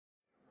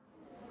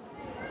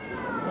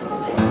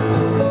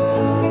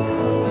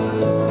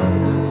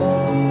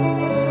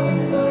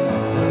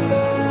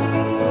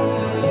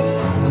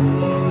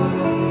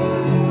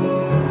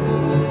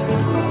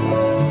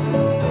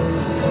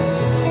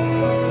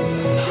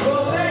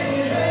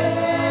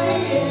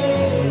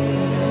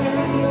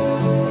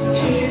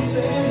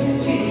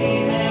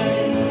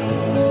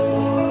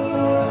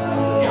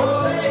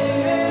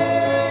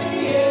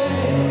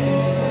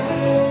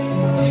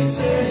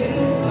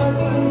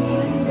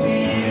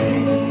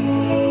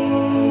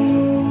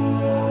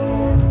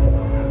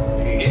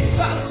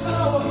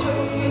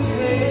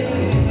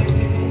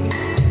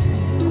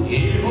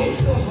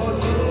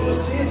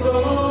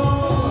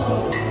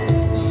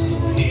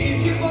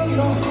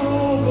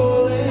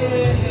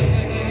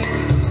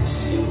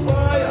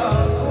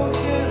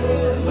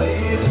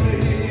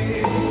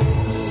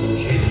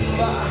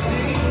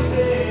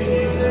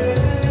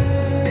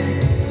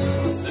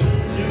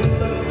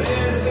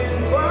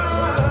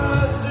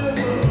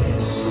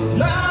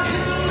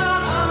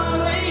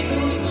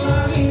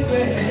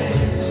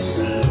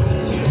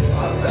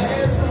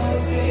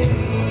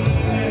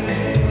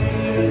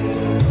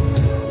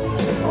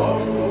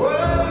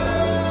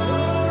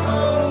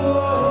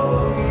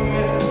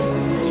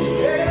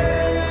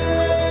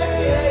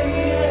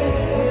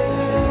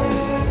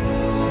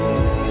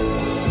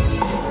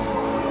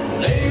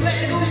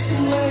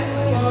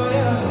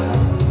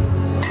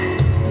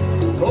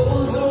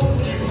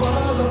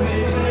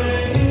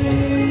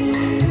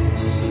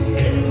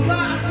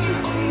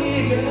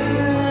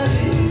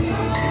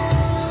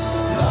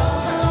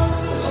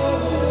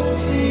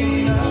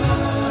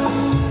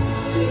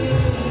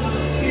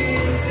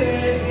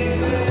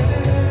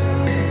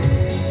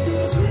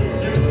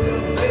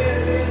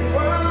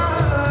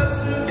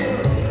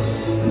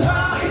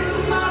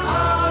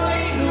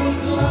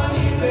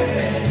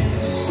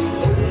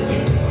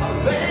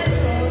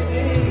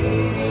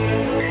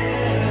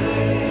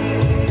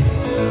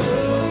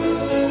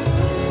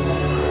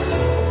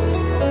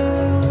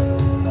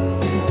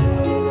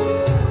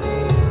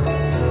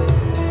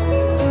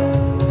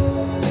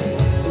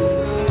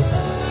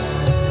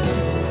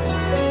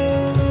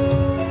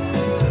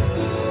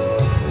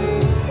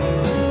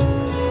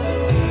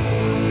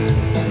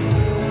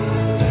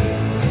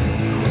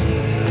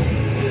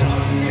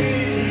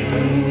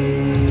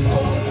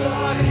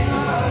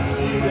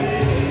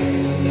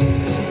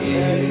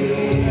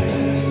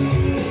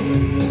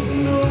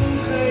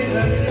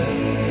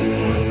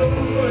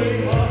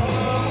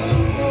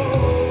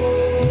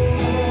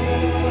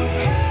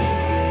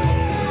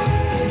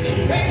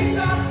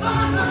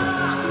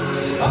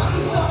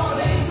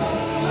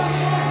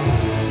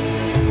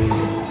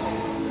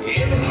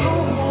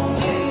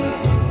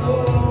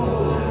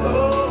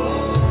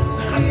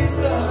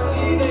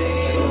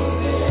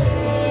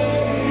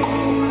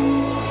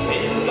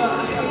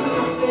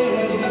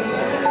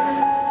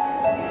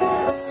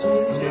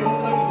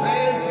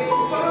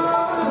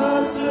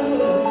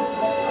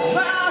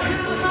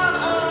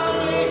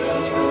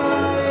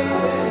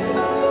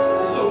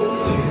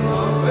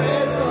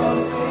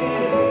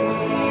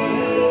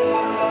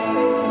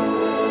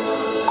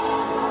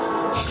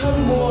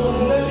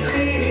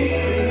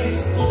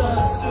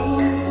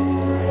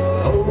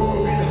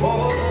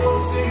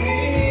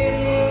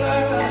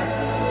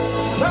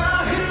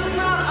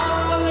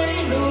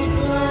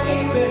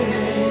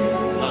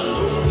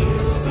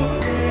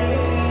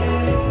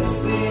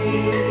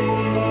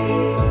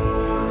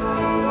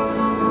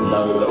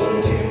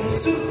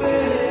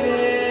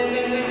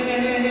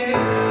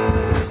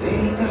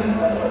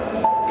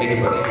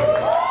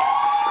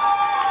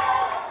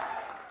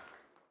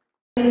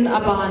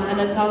Aban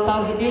and a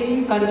Tao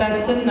Hidin,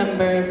 contestant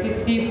number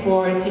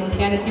 54,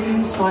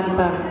 Chingthiankim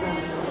Suantak,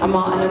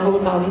 Ama and a Go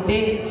Tao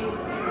Hide,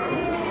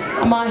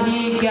 Ama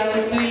he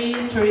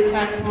Galtui to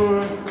return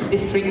for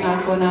district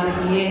Nakona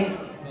here.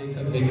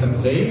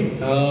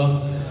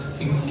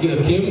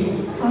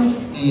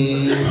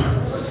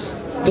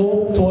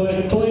 Top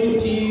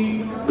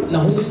 20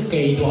 Nahum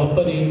Kay to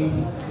Upperin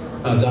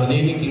Azani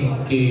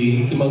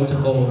Kimang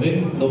Chakomovin,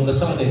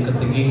 Nomnasa and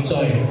Kathange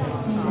Choi.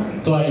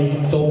 Tôi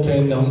top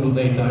 10 năm lúc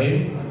này thấy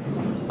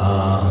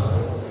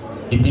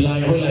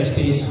Ipilai hồi lại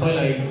stage hồi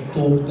lại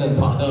top ngân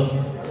phá đâm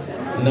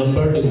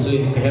number đừng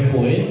duyên cái hẹp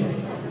mũi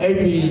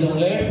AP dòng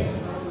lẽ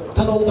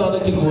thân ông ta đã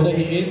chỉ ngồi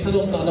đây hết thân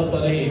ông ta đã bắt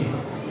đây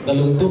là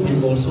lúc tôi bị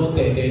một số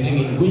tệ tệ nên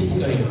in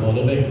whisk cái bỏ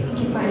nó về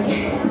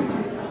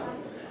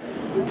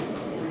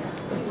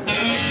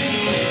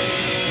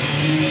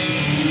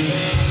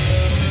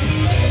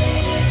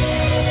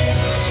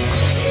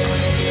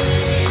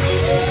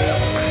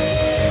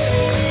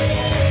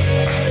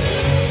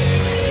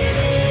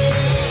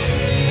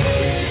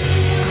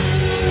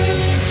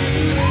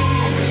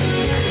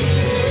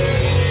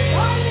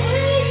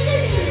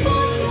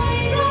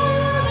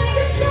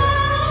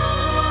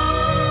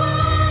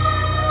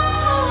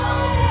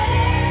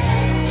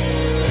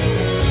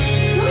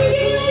Don't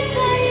give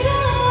me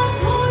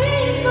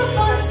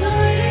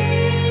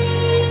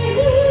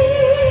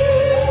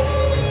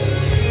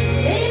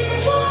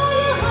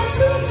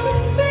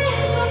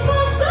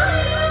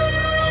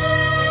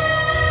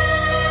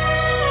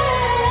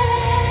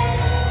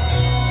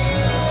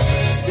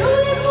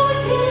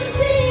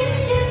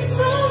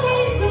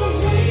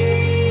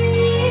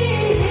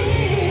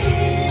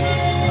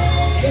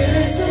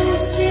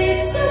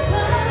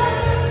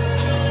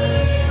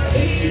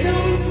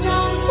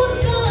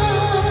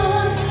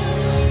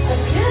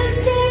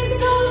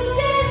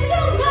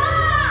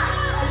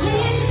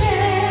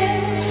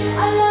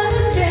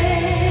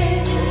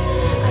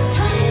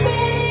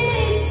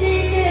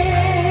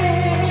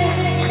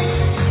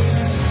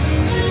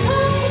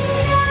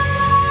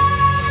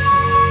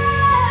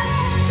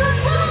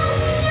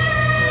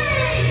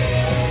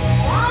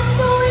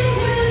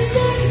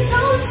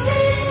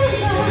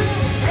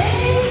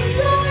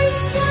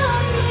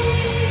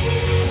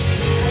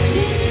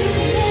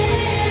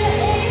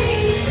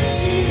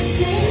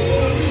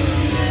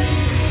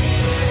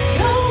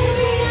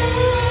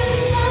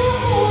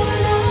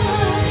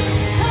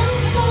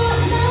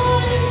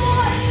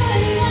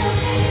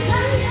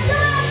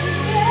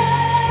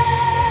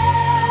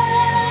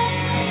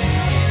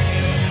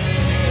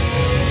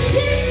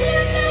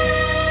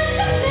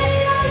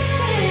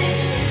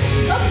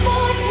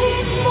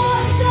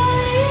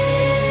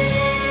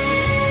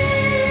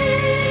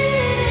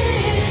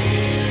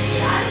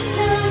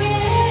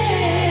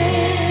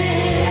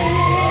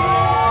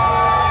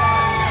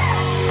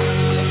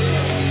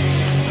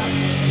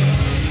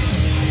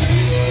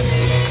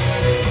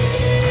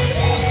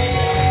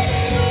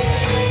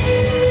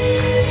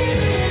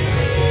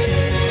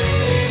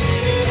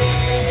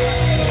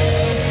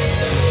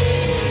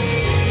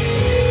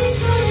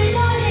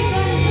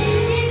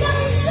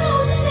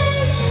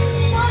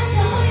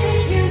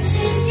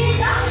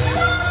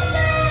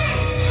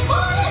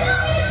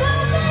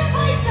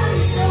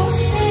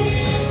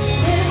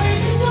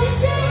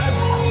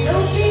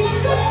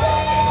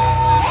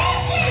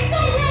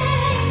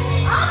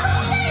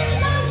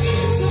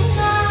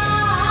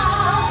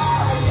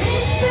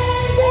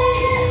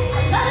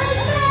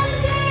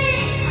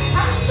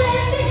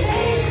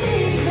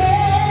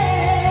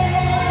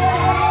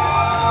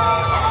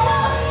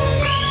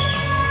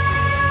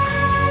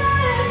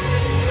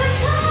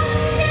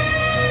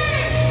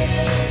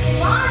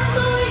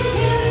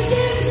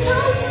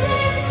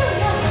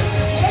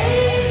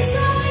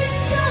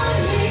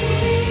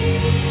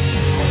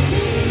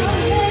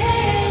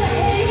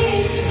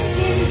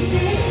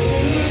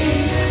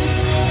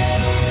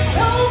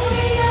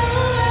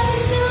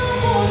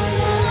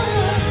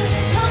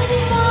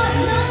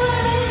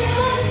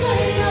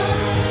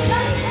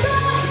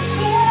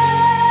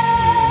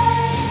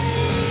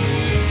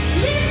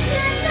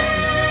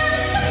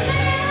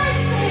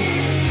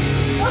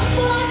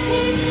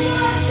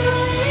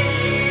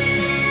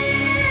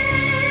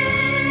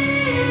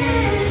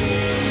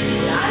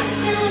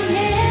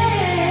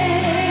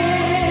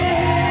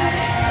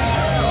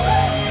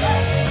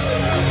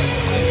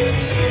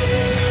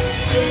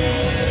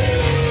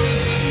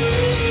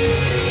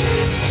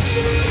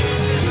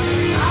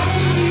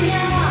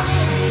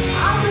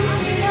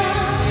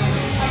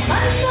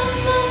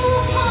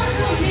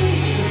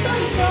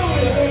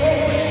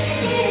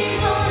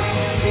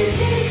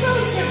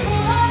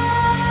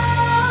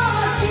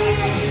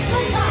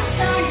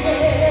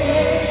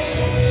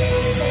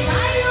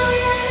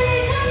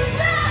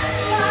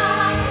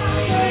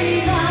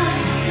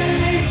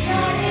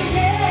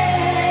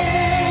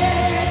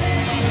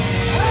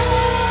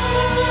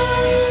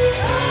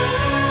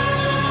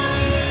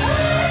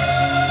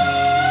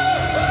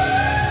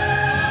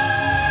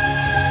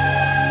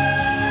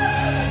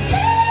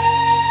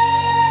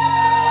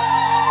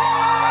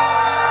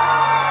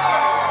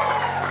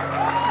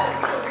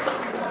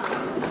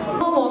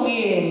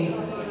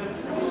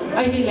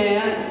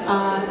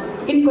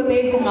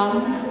ngam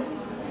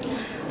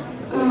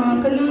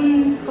kanun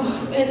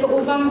ko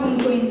uvang hong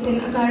kuin tin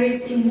agari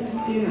sin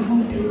tin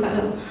hong thi ka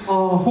lo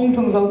hong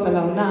thong zo ka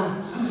lo na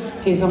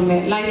hi zong le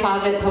lai pa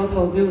le thau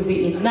thau view zi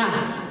in na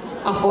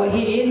a ho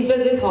hi in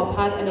judges ho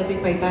phat an bi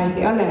pai kai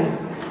ti ale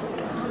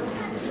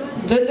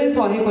judges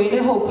ho hi ko ile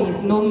ho pi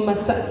nom ma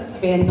sa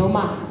pen no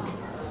ma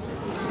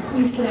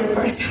Miss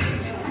Person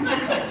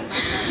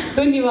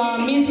tu ni wa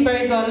Miss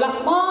Person la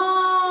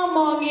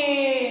mo ge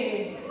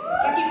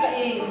ki pa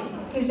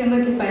ki sang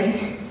ki pa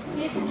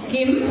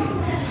Kim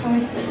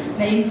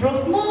na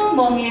improve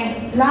mo nge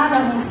la na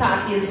hong sa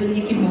tin chun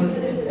ni ki mo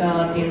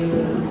tin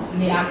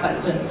ni apa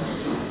chun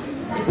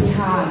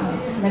ipiha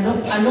na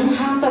alung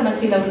hang to na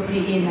kilaw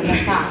si in na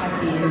sa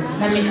khatin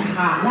na min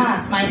ha na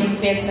smiling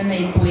face na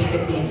nei pui ka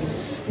tin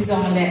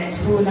izong le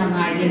thu na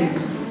ngai in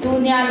tu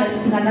nya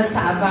na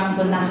sa bang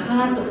chun na ha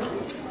chu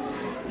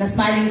na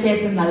smiling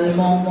face na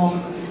mong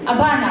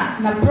abana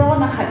na pro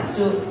na khat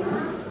chu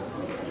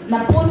na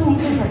pon hong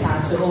kha sa ta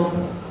chu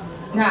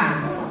na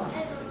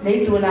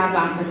lấy tu la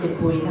bang ka te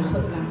pui na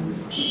khot lang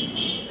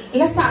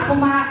la sa ko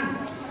ma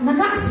na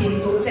ga sin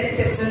tu che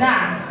chu na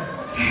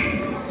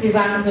ji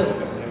bang chu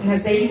na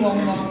sei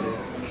mong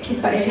ki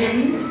pa chen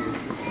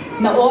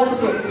na o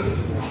chu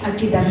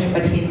akidang ni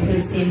pathin thil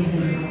sim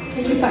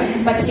ki pa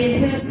pathin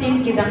thil sim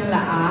kidang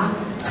la a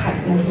khat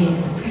na hi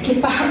ki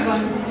pa ba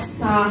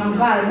sang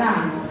va na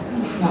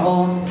o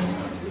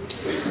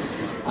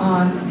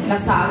na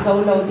sa zo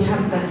lo di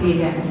ham ka ti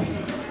le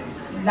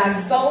na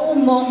zo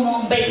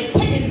mong bay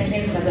tin na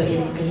hin sa do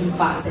in ka hin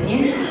pa sa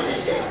hin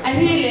a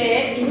hi le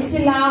in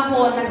chila ho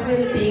na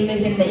sil ti na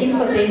hin na in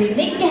ko te hin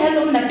ning ke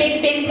halum na pek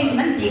jing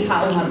nan ti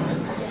khao ham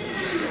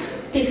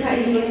ti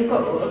khai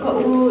ko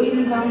u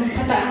in bang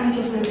phata an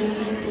ki sa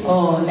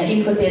na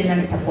in ko te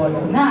nan support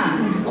na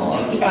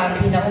ki pa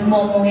phi na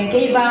mong e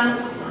ke bang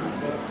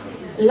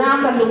la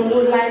ka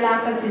lungoulal lai la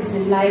ka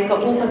kisil lai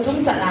ka u ka chung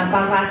cha na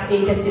bang ras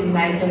te ka sim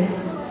lai chen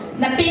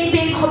na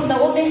pek khom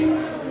na o me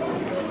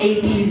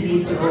 80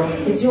 gì chú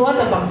chú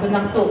ở bằng cho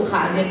nắp tổ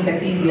khá lên cái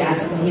tí gì à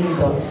chú có hình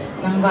đó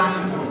nang vang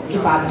cái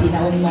bà pin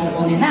nào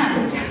mong này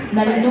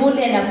na nu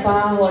lên là pa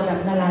hoa đầm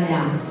na lai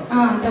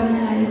đầm na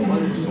lai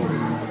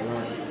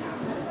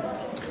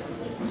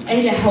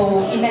ấy là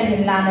hầu in này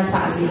hình la na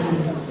sa gì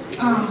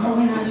hầu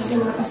hình là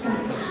chưa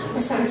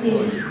cái sa gì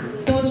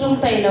tu chung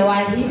tay là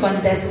ai hi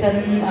contestant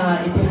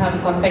ipiham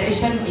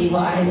competition thì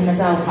vợ ai na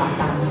giao khá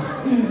tam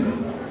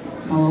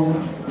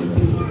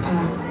ipi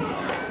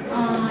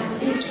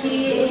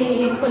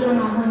isi ko lang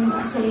ahon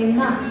asayim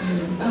na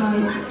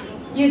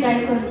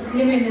yuday ko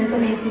limemel ko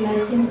na sila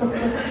sim ko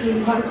patin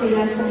ba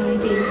sila sa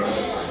meeting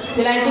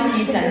sila chung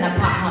hi chan na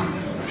pha ham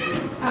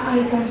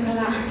ay kan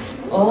kala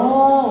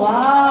wow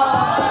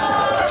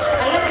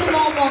alam ko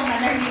mo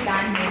na ni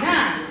dan ni na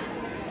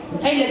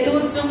ay la tu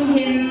chung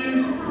hin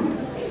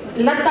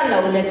latta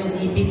law la chu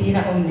ipiti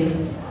na umde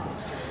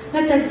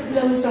latas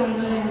law song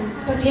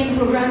patin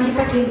program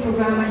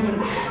hin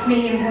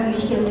may hon ni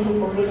khil thi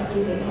ko bi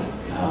ti de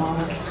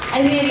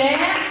anh đi lấy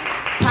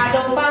thả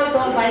đầu bao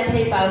to vài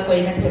phay bao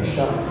quay nó thiệt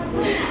rồi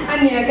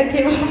anh nhà cái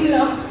thiệp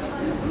lâu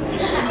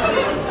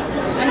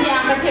anh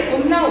nhà cái thiệp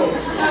lâu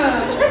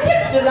nó thiệp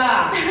chưa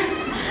là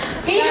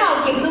cái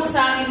Haokip nu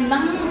sang in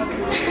nắng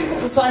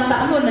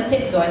Suantak luôn nó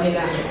thiệp rồi này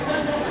là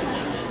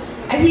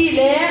anh đi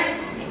lấy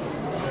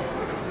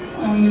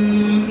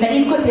là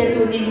in có thể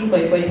tu in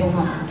quay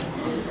không hả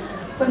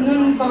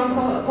kanun ko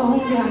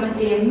hong dia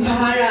matin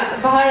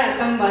bahara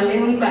kam bale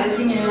hong ta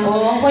singela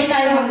hoi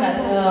nai hong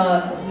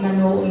na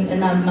no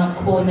na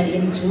kho na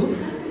in chu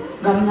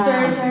gamla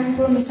church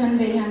permission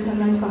ve han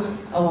tamlan ka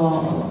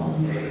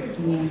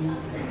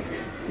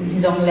ni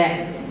jong le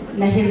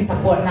na hin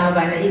support na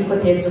ba na in ko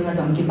the chu na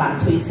jong ki ba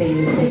thui se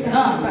yu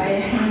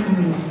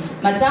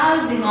ma chal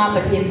zinga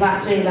pathin wa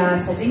choila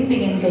sa jing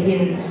ding in ka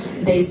hin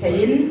dei sa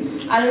in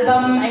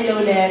album ai lo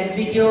le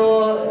video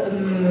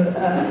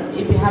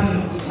ipiham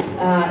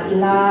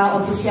la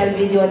official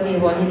video ti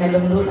wa hina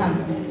lungoulal am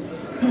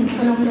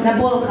na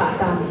bol kha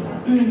tam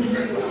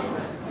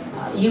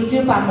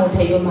YouTube pa mo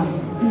thayo mam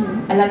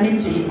alamin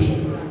chu ipi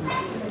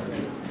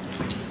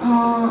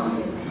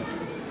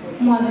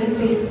mual hoi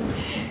pe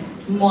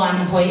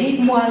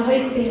mual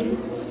pe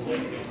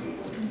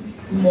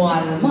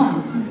mual ma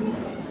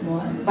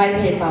mual vai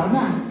phe pao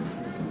na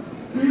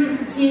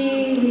chi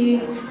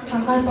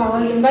thang kha pao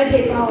hin vai phe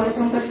pao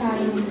song ka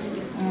sai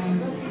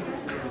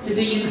chú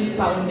YouTube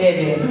pa un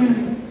bebe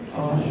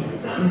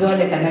zo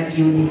le kana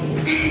view di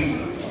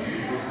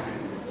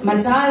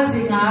manjal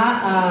zinga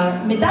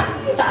midam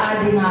ta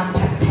adinga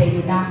phat thai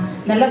na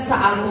nala sa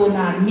ako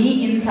na mi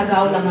in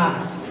thagaw langa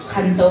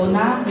khanto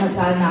na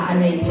manjal na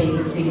anei thai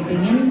sing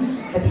tingin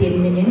pathin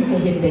minin ka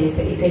hin dei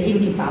se ka hin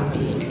ki pa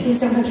pi ki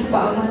sang ka ki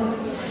pa ma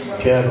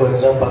kaya kun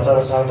sang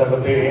pachang sang ta ka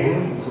pin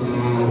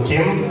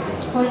kim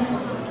hoi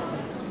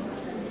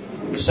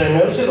sai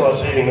mel se ro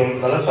se ning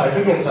nala sai ka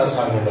hin sa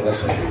sang ni nala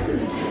sai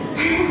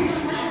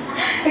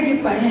cái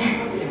pa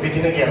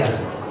ipitin na kaya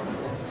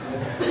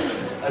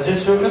Asyik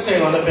suka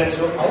saya orang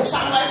pencu, aku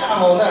sangat tak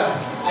mau na.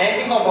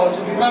 Ayat ini kau mau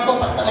cuci berapa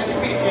pat tak lagi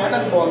piti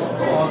anak bol,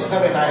 tu orang suka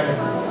benai ni.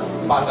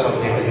 Baca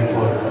lagi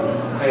himpun,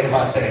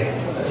 baca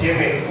dia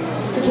ni.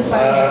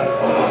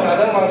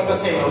 Ada orang suka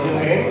saya orang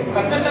ni.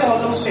 Contestant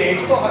harus say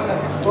tu akan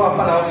tu apa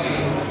nama sih?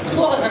 Tu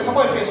akan kau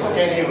boleh besok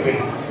kena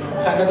himpun.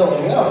 Karena dong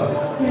ni kan.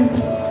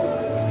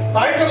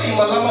 Title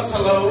imalah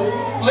masalah,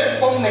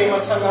 platform ni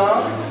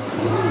masalah.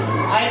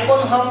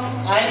 Icon ham,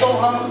 idol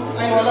ham,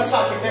 ini wala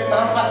sakit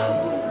nak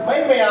ham.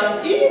 May mayang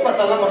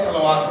masalah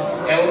masalah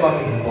album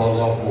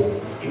involve aku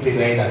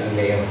ipinay dan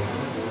nila yan.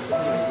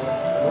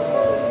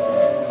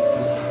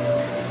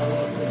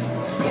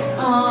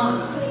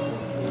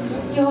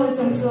 Jiho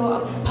sung to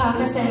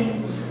pakasay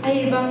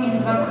ay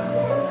bangin bang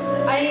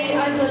ay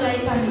adolay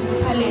pan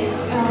palit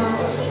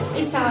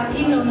isa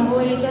tino na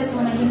ho just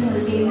wanna hinul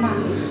zin na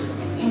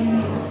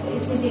and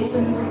it's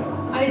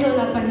idol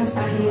pan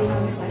masahi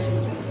pakasay.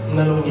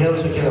 Nalunggel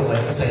sa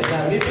kinaway kasay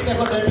na. Mipit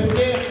ako dahil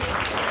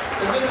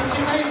kasi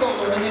chinai ko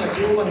na niya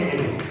siya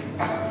mahin.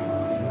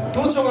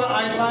 Tu chunga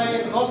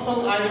idol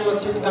gospel idol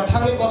chit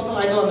Kathange gospel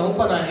idol no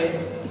panahe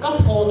ka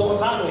photo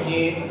sa no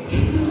hi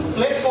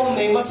platform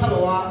nei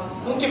masalwa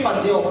nung ki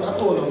panje o na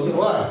to lo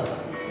siwa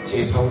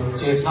che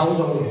sao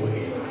zo no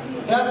hi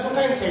ya chu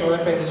kain che lo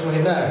pe chu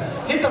hin na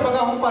hit ta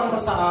baga hong pan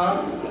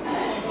sa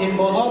in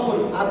bodo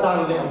kun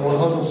adan le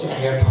bodo zo si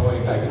ya thawai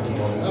ta ki ti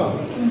mo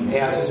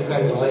ya chu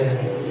kain no ai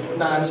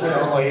na an che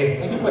o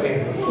ai ki pa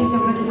e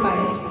iso ka ki pa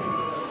es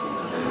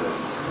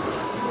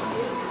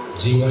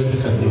Jingai ki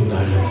kan dim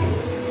tai lagi.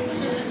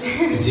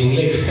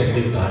 Jingle ki kan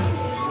dim tai.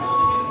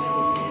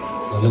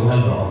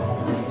 Lungoulal lo.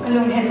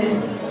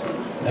 Lungoulal.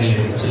 Ai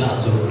cila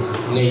chu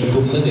ngai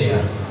tum na de ya.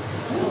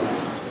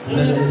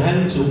 Lungoulal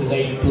chu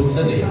ngai tum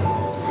na de ya.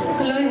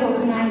 Kaloi ho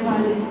ngai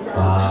wale.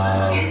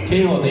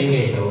 Ke ho nei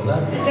ngai lo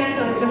na. Ja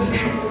so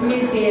kan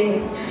mi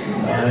se.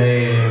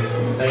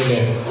 Ai le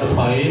ta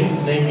phai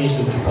nei mi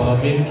su ki pa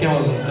min ke ho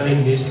kai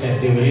mi se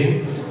de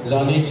wei.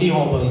 Zani chi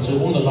ho ban chu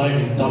ung the live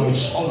in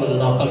damage all the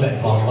na ka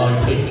vet wa mai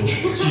thai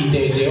chi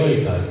de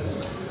oi ta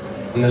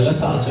na la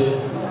sa chu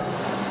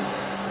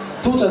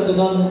tu chan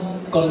chan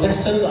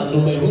contestant an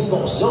lu mai hung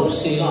do so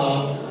se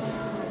la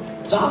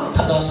jam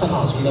tha da sa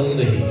na chu nang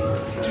de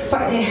fa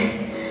e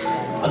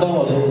ada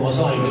wa lu mo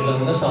sa ai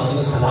min na sa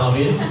chu sa na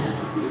win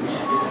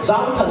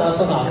jam tha da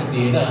sa na ka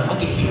ti na a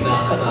ki hi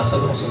na kha na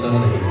sa do sa nang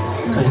de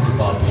kai ki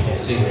pa pi le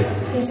se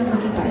ni sa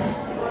ki pa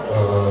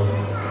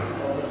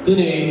tu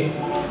ne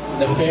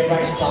the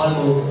favorite style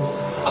nu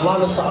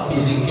amana sa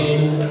pizing ke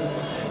nu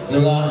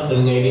nunga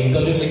nungai ning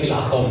kalun na kila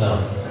khom na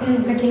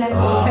kakila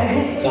ko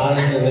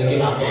chance na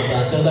kila ko ta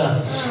chana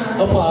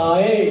apa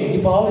ki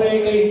pau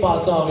le kai pa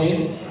sa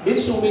win in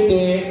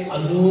sumite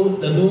anu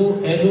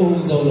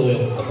hum zo lo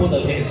kapun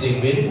al he sing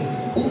win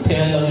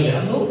the lang le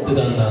anu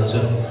tidan na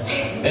chu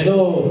eno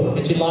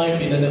it's life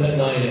in another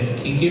night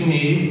ki kim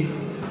hi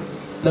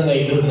na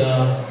ngai lu na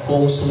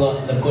hong sunga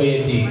na ko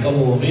yeti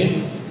kamu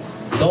win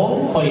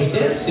dong hoi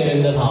se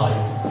surrender hai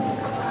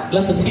la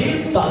sa thi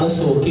ta na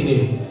so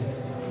kinin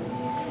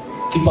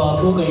ki pa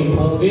thu kai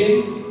phong win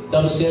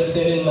dam ser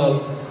serin la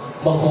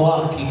ma khwa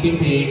ki ki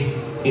bi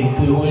in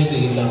pui hoi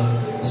zin la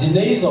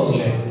zinei zong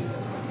le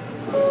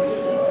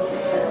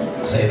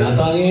sai da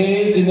ta nge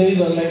zinei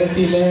zong le ka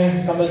ti le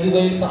ka ma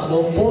zinei sa no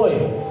poi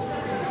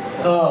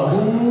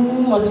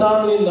ma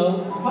chang ni la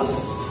ma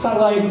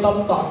sangai tam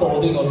ta to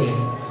ding o min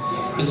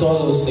is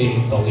also same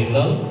tong in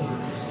la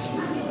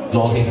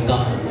lo hin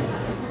ta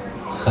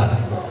khát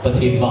bất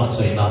thiên vợ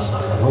chơi na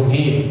sang là không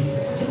hi.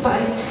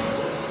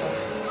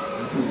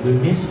 We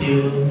miss you.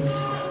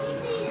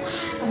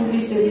 I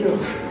miss you too.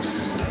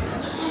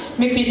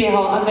 Mi piti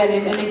ho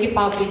avelin ane ki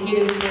papi ki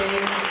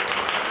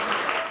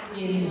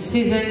in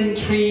season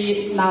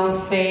 3 now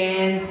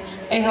sen.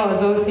 Ho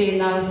zo si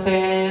now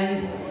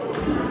sen.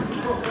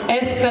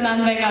 Es kanan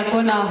venga ko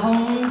na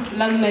hong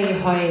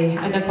Lamneihoi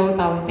ana ko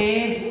tao te.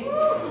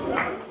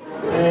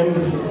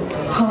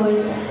 Hoi.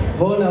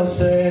 Vô now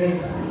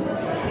sen.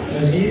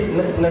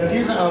 Nanti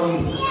sa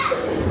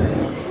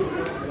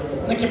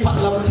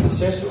nakipaklam tim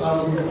ses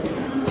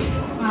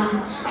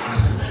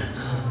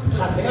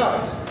khat ya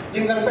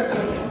ding sang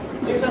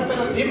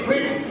petra deep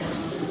breath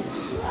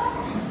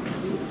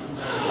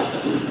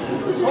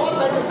so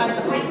ta ta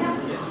ta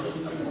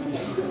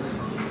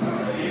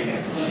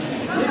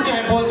ni ki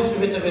ai bol chu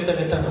veta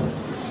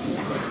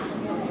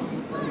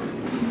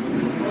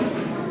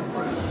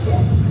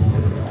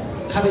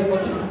khabe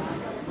bol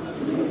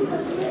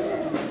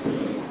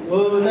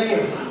này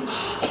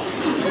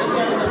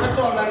cái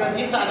chỗ này là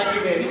tin trả này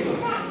cái gì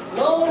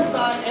lâu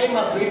ta em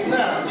mà biết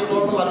na chỉ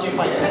tôi là chỉ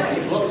phải cái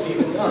blog gì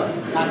nữa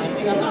là cái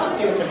tin chắc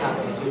cái hạt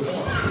cái gì chứ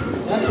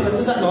nó chỉ là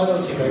tự giác nói đâu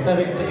gì vậy ta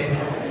biết thế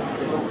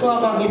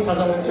tôi vào cái sản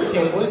xuất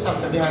cái những cái sản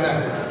phẩm này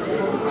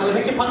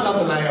là cái phát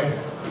làm này không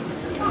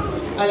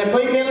là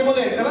quay mail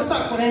boleh kalau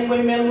sak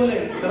quay mail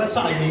boleh kalau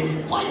sak ini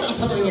quay tak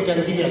satu yang kita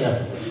pergi lah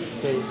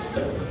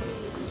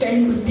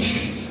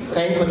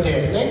kain kote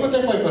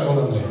quay quay không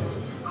được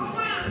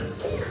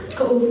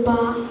Ka upa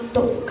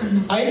to kan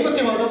ai ko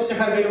te ho se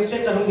kha ga se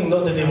ta hung ding do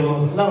te mo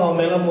na ho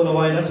me la mu la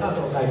wai la sa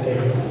to kai te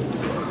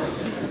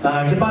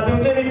ki pa bi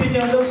te mi pi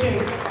te ho sing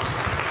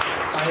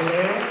ai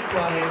le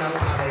kwa le na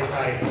tha dai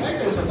kai ai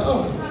te sa to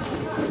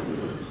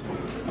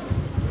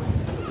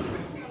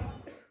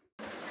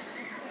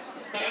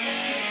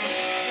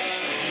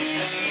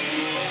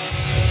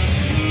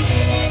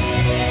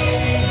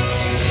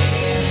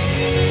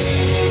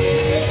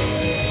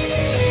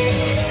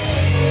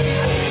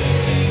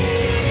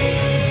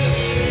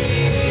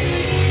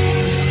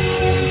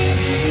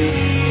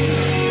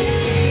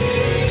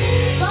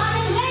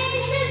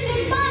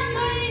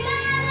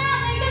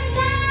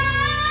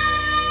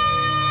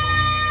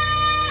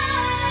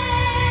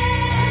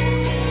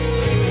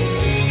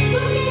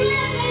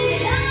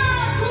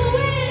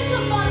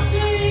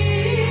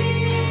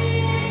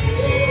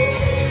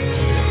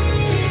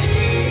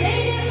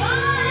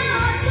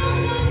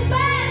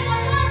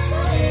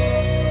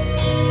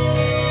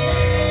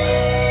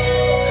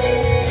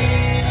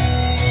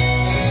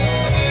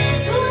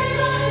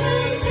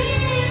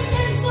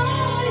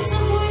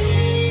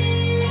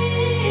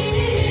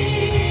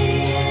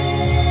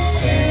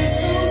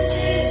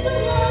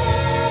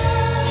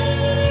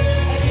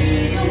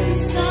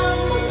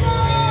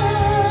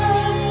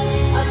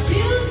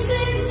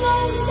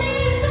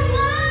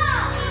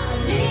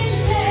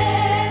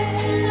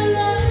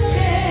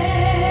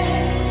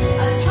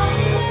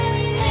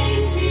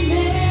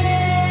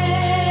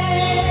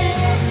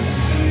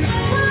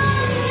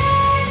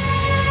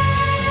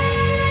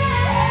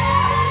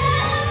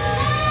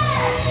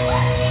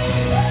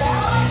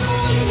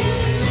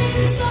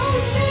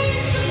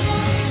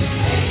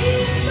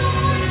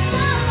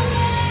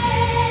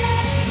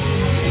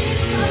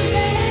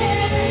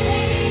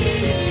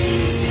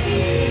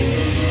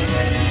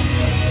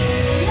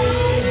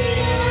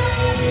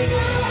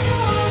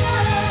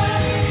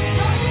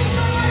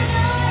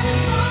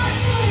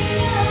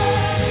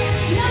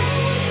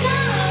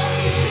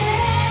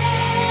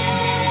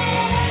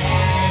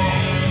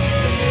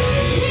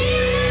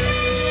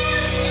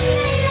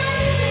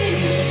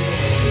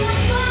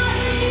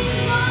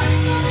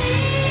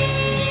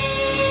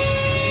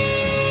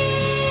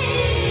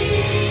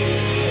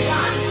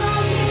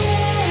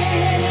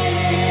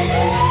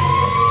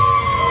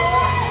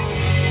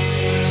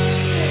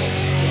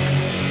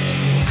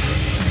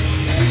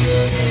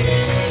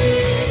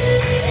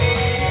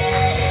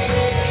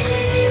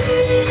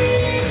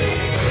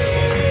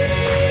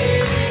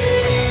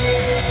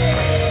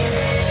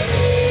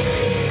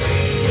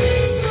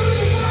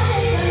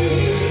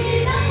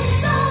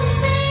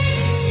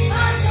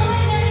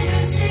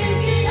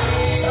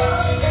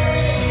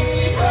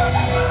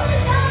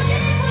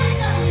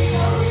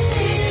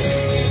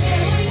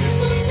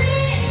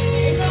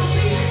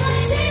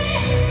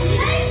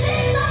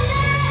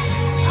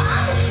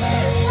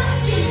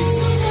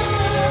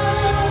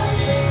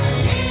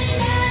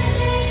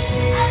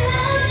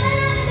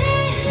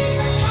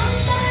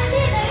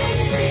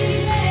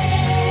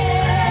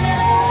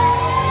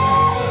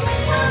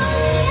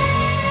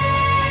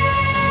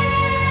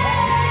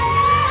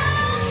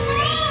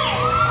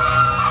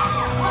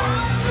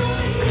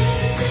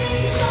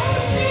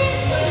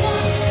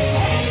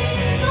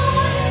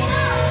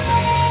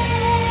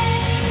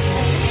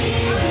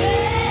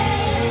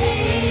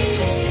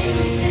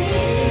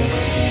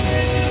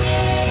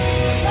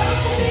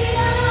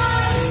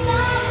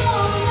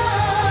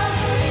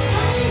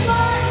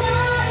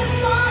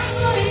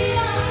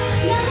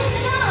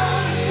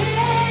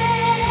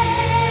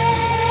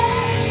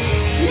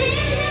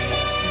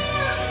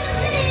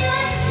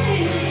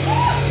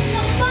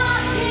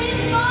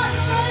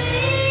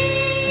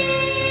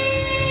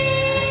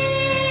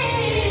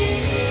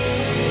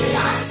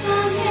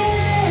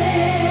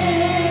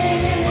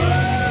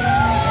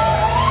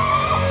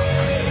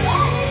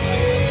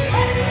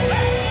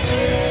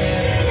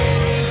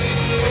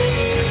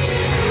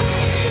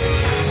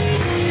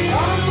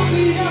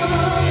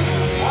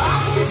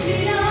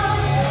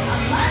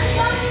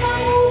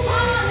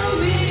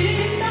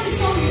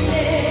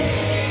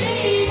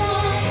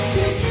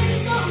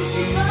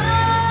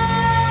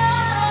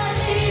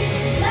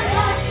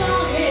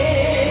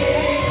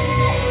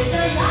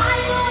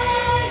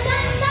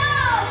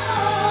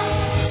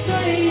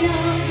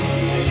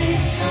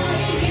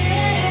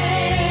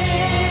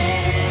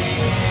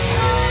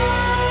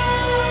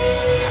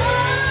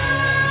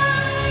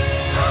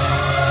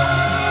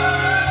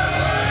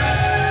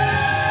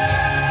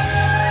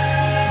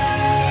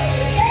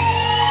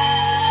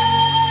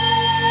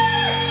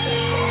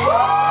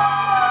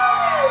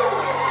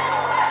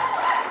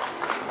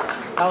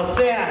Nào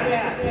xe,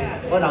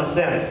 có nào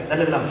xe, đã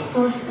lên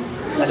lòng,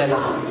 đã lên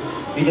lòng,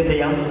 vì thế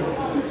nào,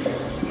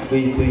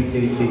 vì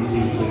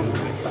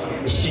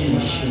xin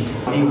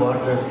đi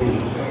water đi,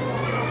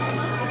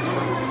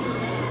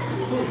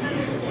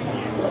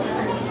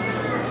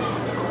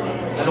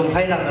 Long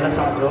hay rằng là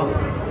sao rồi,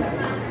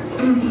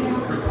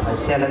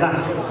 xe là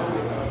gì,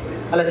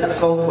 là sao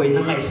số quỷ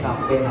nó ngày sao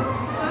bên nào,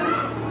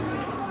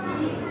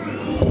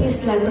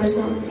 Islam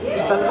person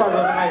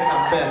ngày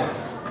sao bên.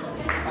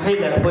 hay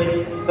là quên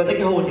có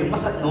cái hồ thì bắt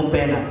sạch nôm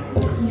bèn à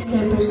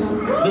Mr. Person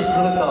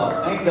Mr. Đó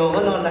anh đâu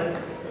có nói là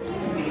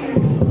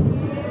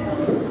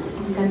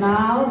cái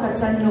nào cái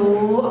chân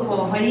lú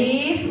hồ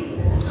hay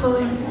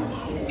thôi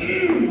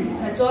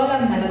là cho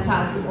làm là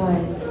sao chứ coi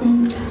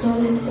cái cho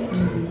lên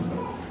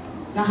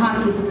na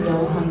ham cái gì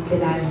đâu ham chơi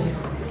lại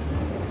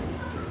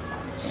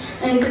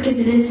anh cái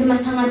gì đến xem mà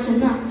sang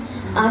chân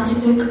à chỉ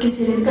chú cái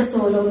gì đến cái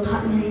solo phát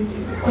nên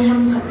quay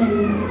ham khát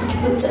nên cái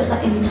tụt chạy khát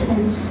em thật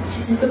nên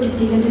chỉ chú cái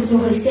gì đến chú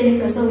hỏi xe đến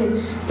cái solo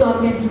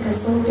tôi biết những cái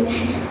solo biết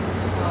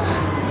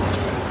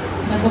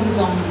na kum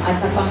zong a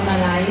chapang na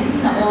lai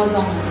na o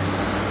zong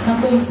na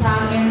kum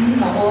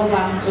sangin na o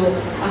wang chu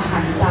a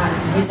han tan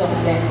hi zong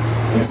le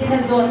ichina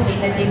zo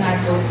thaina dinga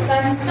chu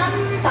chan sam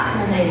ta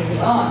na nei hi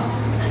o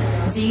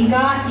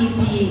zinga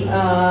iti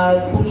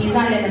pungi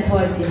za le na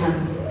thwa ji han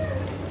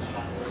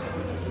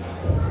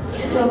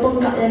lo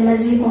bong ka le ma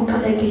ji bong ka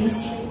le ge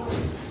si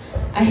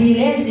a hi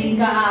le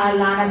zinga a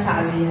la na sa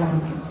ji han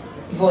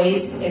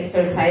voice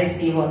exercise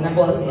ti ho na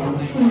bol ji han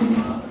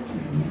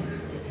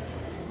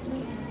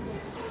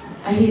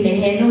ahi le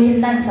henu hin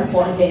nan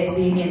support le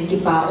zingin ki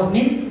pa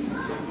omin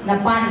na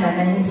pan la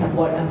na hin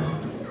support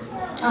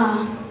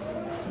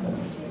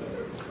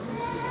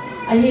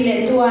ahi le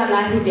tua la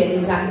hi be ri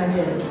zan na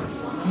zel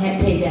he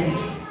thei den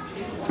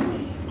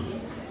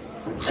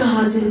ka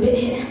ha zel be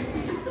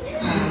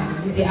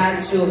zi a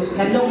chu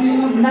na long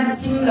na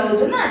chim lo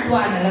chu na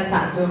tua na la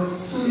sa chu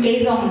ke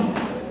zong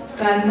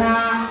kana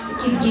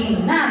kidging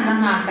na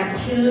nga ka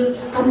thil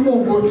ka mu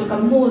go chu ka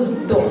mu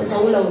do so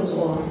lo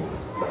chu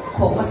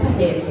khó có sát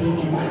đẹp gì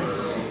nhỉ?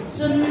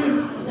 Chun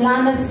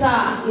lana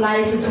sa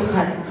lai chu chu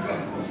khat,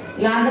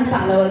 lana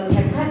sa lo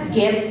thep khat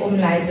gap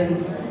lai chun,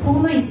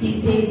 hung noi si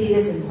se gì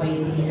là chun hoi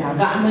đi ra,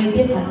 gã noi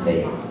tiếc khat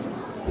về.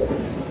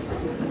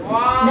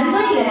 Nên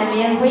noi là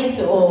miếng hoi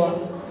chu o,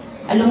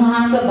 alung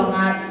hang cái bằng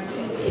at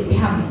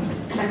ipiham,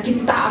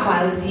 nakita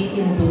val gì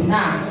in tu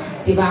na,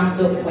 chỉ bằng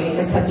chu hoi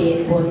cái sabi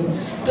pon.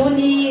 Tu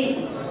ni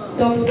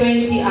top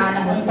 20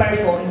 ana hung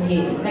perform hi,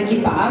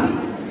 nakipam.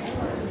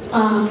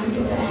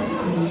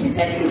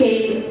 Chân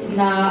cái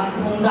na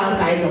Lungoulal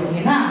cái giống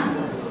thế na,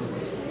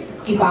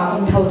 cái bảo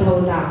ông thâu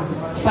thâu ta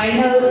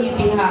final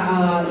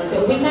ipiha the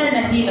winner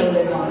na hi lâu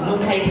là giống luôn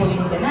thay thâu in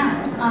thế na,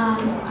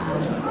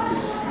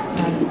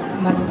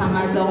 mà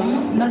sang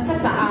giống nó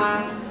sát ta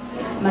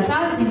mà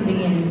cháu xin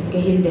điên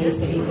cái hình đấy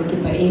sẽ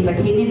cái bài bài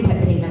thi nên thật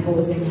thì là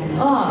bộ sinh hẳn.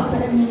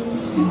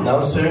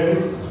 Now sir.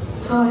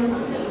 Thôi.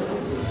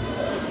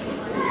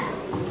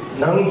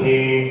 Nang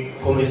hi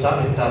komisar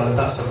hitam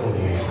ta sa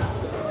kumi.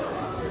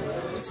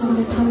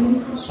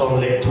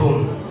 Som lệ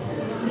thum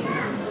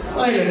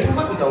ai lệ thum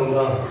bắt đầu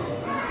nữa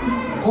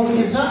cùng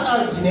ý sát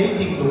ta chỉ này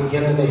thì cũng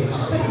kiến này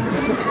khác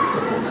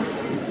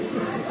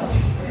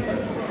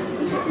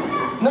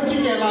nó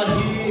kia là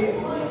hi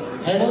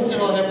hay nói cái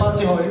là bắt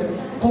thì hỏi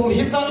cùng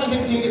ý sát là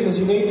hiện tiếng cái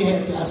gì này thì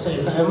hiện thì asai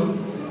là em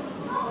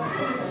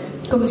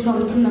cùng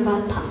som thum là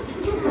bạn thà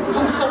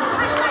cùng som thum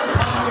là bạn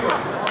thà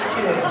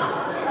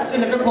ok thì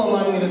là cái quan mà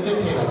người ta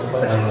thấy là chúng ta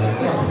làm này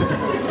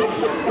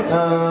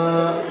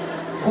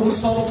kum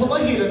som thum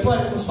ahi le toy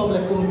kum som le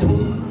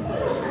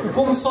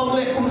kum som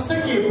le kum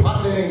sagi phat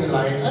le ne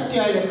lai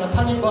atiai le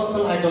Kathange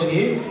gospel idol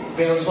hi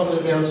vel som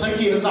le vel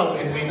sagi le zau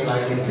le thei ne lai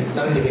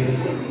nang de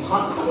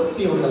phat ta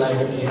piu ne lai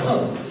ke ha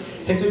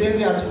he chu den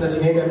ja chu na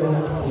jine ne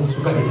kum chu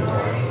ka hi to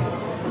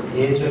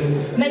ye chu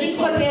na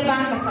iko te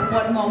bang ka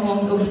support mo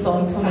mong kum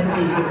som thum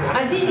ati chu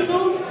azi chu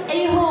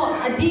ai ho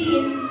adi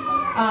in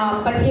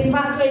pathin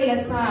va choi la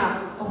sa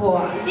ho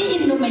di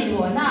in nu mai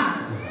ho na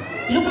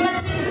lung na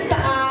chin ta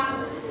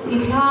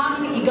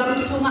Isang igam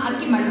sunga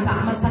akiman sa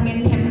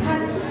masangin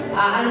temkat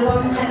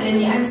album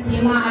khatani an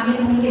sima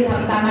amin hungki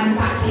taman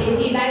sa kli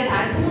ilai ta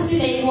kung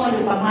sinay mo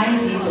lu kamay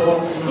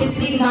sito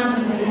itli na sa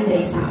mga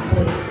day sa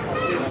po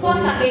so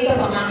ta kaya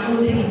ba nga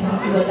ko din yung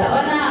kiwata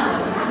na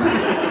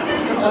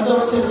aso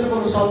since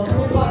kung som tu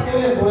pa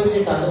tele boy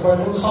si ta so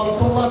kung som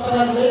tu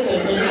masanga sa dito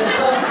kaya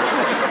ka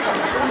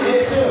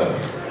yecho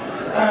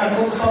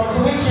kung som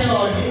tu kaya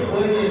hi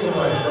boy si so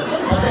boy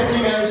paten ki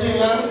mention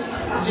lang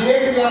sini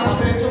kita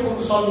pakai cukup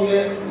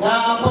somile,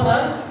 ngapa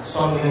kan?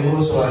 Somile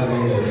musuh aja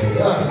ni deh,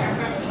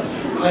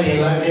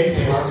 ayolah kita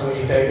semak so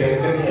kita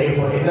kita ayo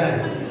boleh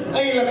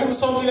ayolah kum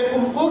somile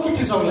kum ko kita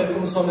somile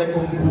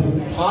kum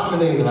part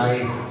mana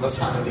lagi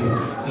masalah dia,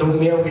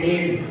 lumiau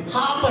ini,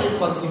 apa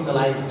yang penting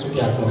lagi tu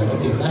juga aku nak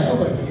dia,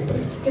 apa yang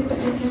kita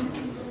pergi?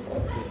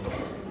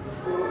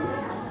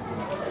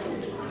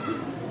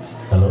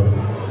 Halo,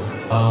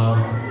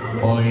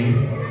 oi,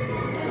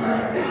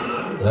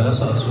 lalu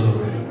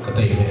satu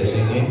Kathange ke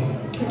sini,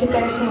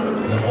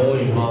 na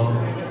oi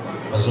mang,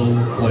 azu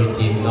oi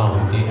tin na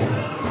tin,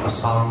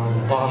 asang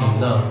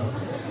vam na,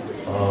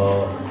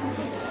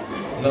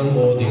 nang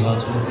o dinga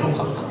tu, yung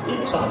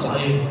sa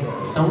cai,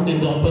 nang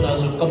tin doa pada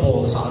tu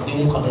kabol sa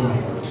ting khatun,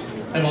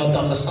 ay mga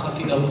dam na sa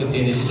kidam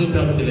Kathange, si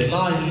super tile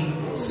lai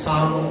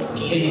sang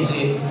ki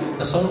ezi,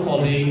 na sang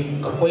kami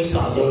kakway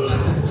sa lo,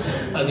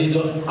 aji jo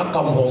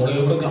akam ho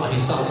kayo kagahi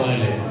sa mai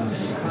le,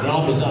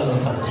 grabe sa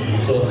nang khati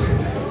jo.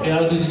 ya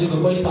tu chỉ có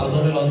quay sang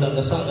nó mới bằng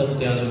đằng sau đó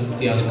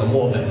tia cái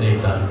mua về này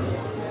ta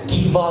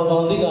kỳ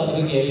vào đi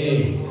cái cái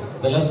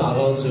lệ là sao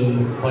bằng chú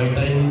hoài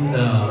tên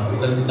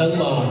đang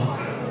mà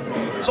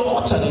cho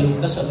chân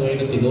nó sẽ nói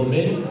cái tiếng nói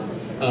bên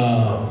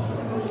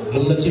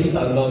lúc nó chim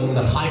tận bằng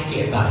là hai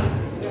kiện đại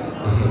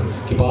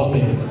cái bao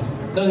mình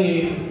đang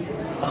thì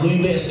nuôi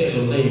bé sẽ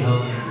lúc này ha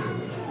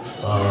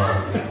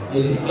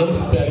mình lúc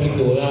bé cái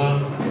tuổi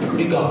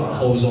cái gặp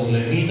hậu dòng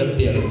lại vì nó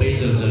bé lúc bây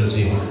giờ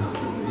gì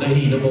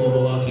này nó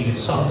bao cái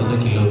sao từ cái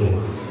kilo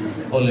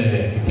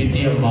oleh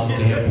PTM bang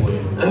ke hepoi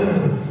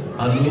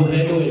anu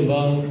henoi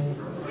bang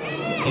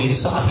cái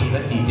sao hi na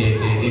ti te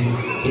ding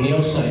cái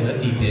neo sai na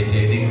ti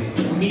te ding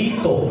mi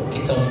to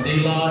cái cham te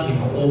la hi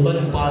mo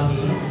ban pa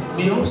hi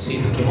mi ho si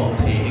cái mo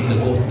the ding na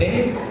go te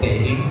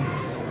ding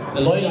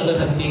na loi la na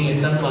hat ting le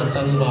nang ma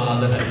chang ba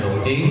na hat lo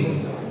ding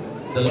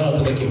na lo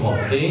to cái mo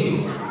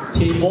ding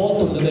thì bo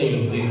tu na nei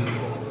lo ding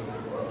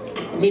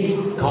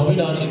mình khảo với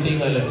nào chỉ tiếng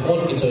này là phone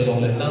cái chơi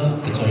đồng lại năng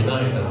cái chơi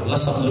này là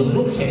sắp lúng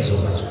lúc khẽ rồi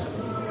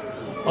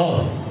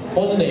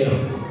phone này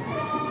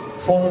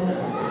phone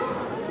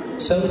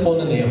cell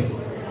phone này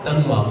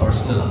năng mà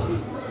personal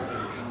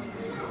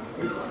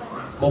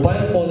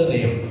mobile phone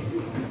này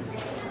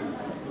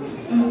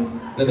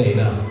nó này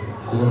nè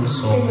cũng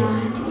số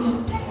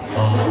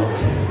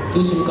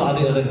tu chúng ta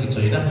thì là cái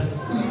chơi đó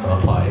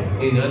phải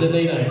cái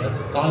này này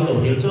cá lẩu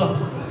hiểu chưa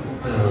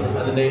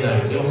anh đây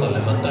này chỉ có là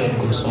bắt tay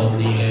cùng xóm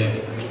đi lệ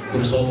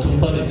cùng xóm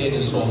thùng bát để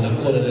cho xóm là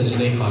cô là gì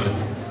này khác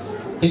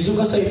Isu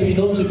ka say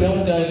pinom si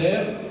Piang Tay le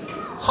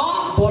ha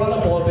pora na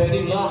por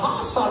bedding la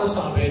ha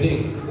sa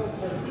bedding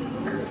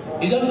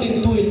izam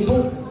tin tu in tu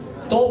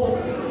top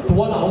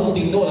tuwa na hong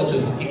ding do la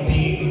chun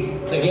ipi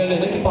nagyan le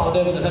na ki pa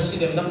dem na si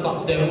dem na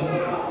kap dem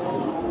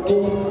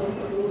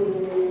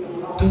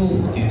tu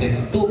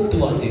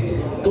atit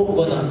tu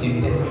bona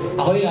atit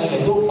ahoy lai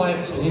le tu 5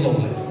 sung long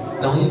le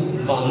na hong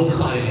va lu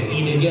khai le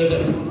I ne gel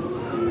dem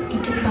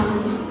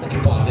ki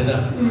pa de na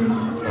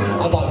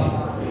aban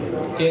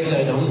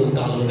KGI na hong lung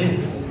ta lo de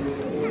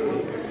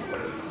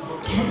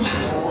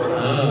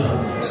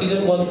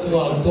Season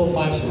 1 to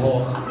 5 sung ho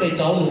khắp le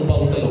cháu lung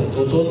bang ta lo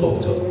cho chon bong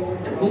cho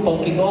lung bang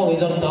ki to ho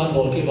izam dan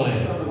bol ki vai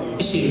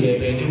isi be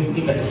be di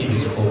I kan ki di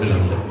cho ko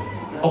bilang le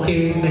okay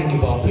thank you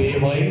pa pe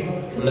hoi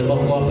na ba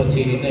ko pa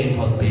chi ni nei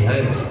thot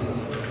behind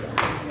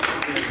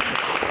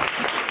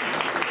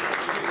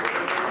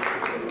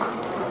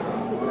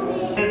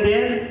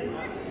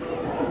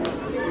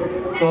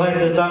tôi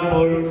từ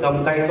Sanpu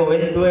cầm cây cầu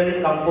en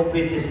tuyên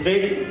Kampupin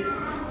district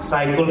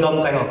cycle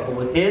cầm cây học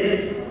của tiết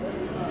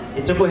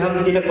itu kau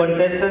ham di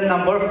contestant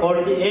number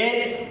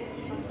 48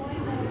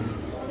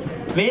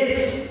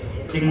 Miss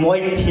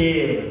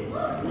Tingmoithem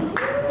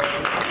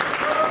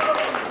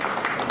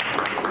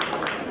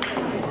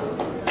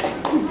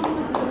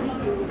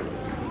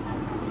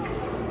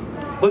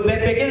buổi bé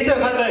bé kiến thức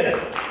khác rồi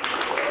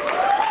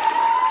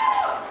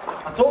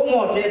chỗ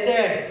ngõ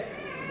xe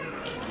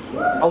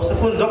Ông sẽ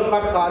phun dốc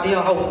cắt cá đi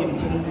Haokip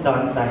chim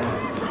đàn tay.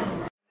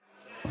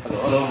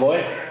 Hello boy.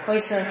 Hi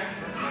sir.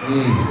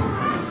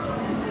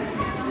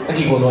 Anh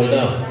chị còn nói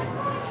nào?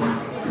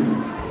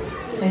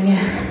 Anh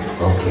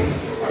Okay.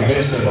 Cái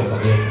bé sẽ lọc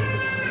again.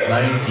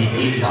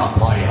 98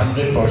 apply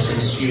 100%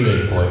 skill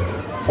rate boy.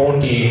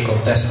 48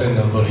 contestant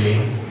number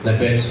là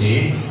bé chỉ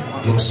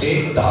lúc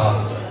xếp ta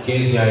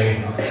KGI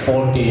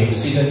 40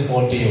 season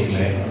 40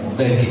 lệ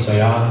nên cái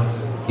chơi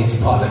it's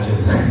part of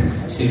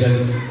season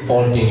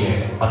 14 le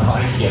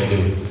athai hian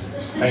lu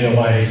ai lo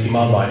vai chi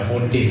ma vai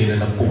 14 ni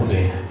na pu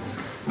de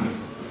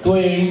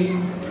tuin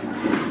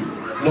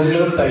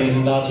Lungoulal tai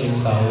da chen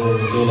sao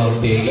jo lang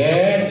te le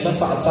la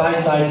sa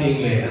chai te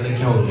le an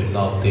ki ho le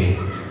law te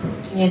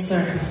Yes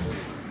sir.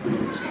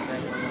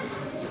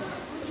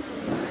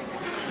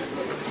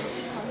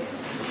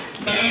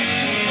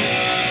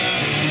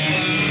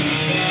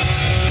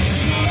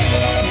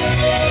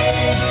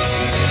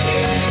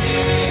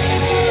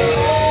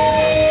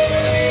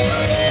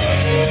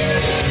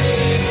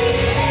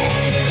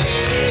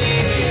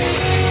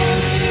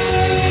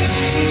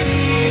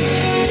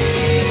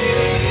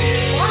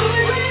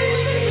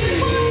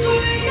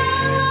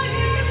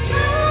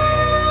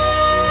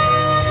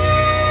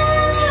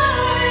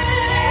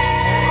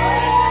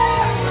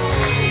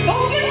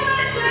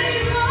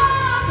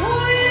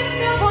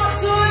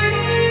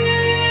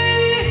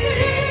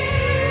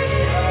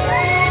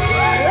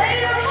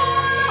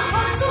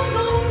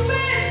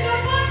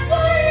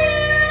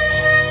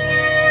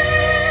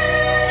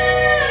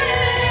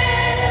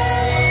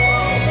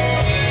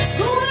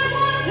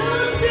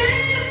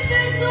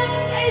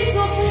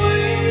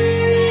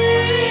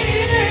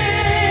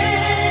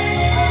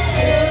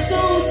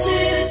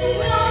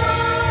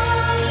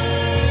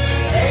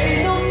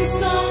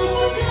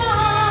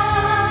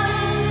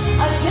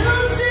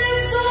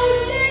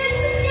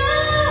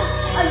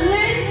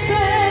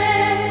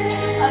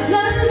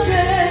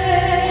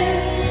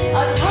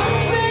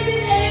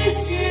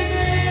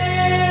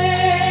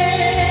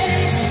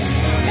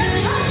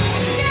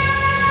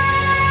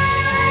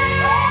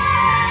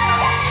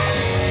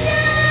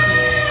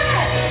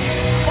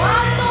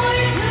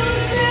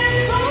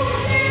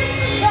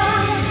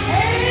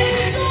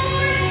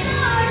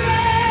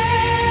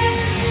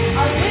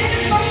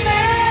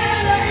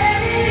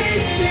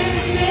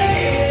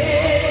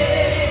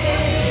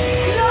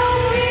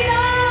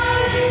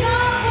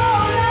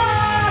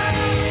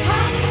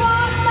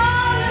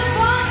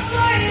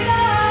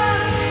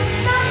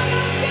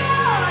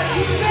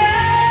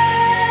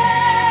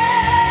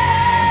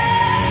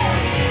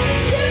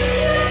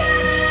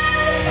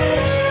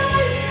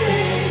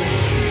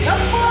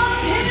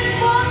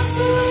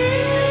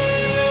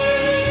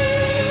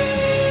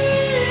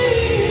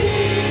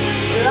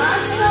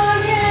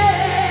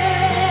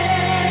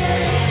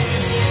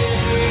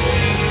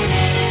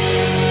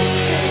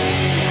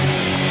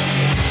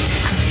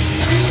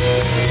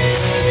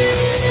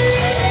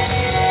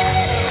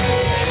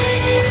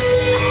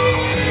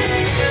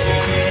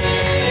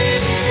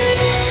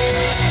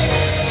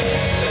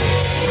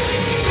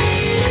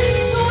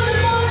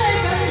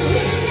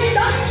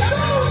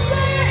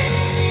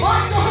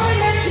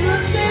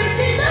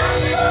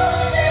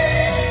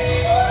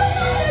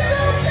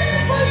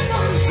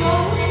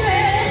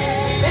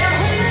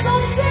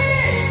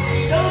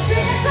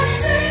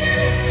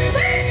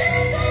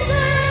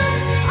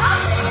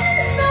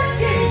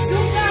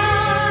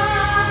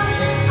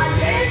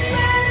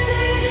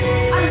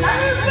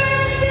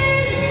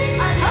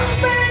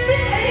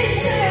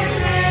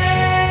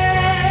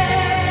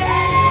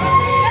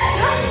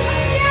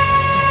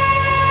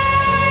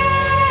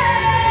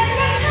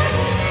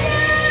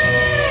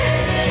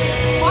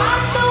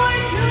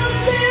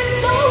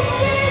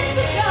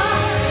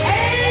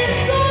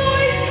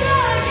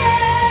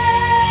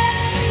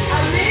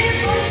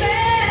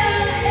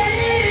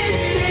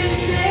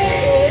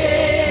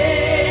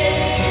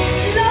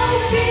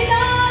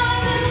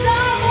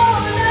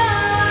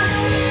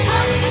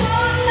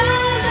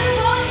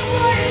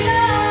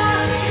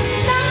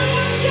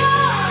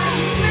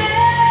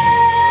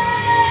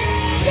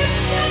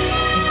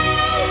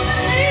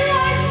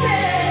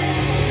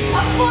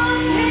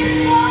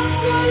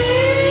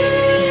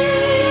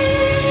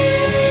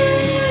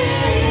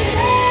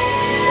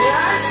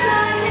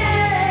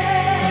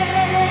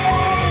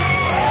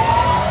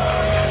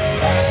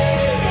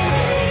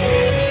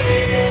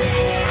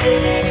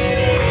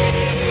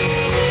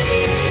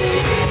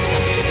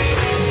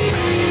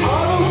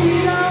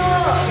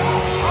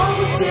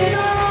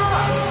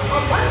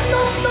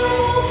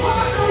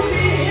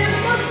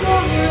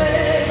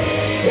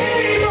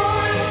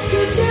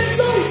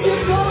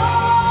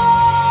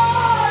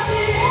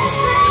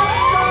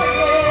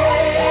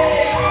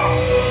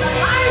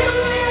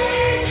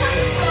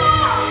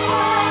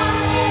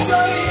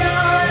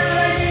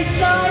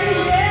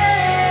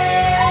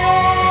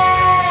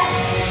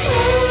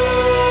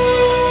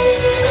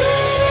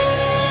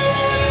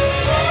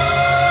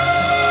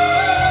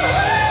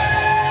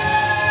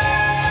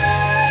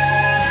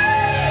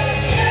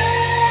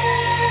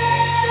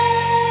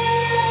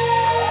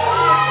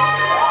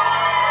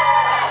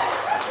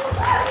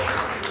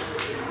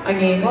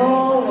 Angi mo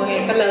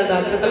ngai kalal da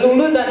chu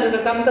kalulu da chu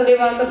kam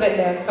kalewa ka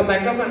bele ka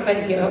microphone kan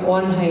ki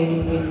on hai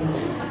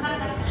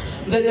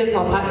judges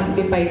of hat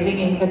be facing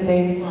in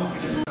kate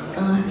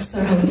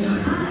sarangnya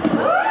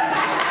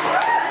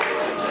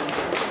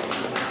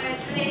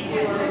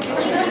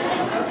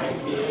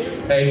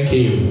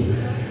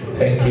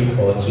Thank you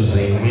for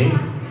choosing me.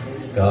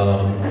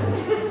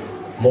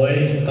 Moi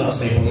ta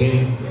sai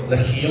bongin na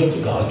hiyo chu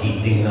ga gi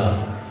ding na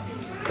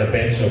na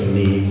bench of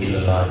me ki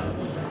la la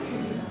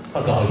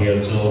ga gi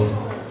chu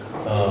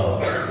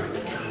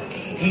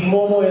gi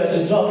mo ya chu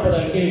job pa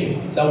da ki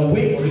da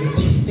we o ki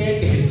tim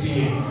te si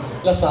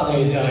la sa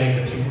ngai ja ai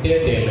ki tim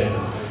te le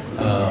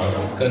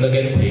ka na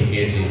gen te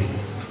ke ji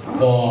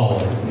wow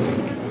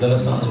la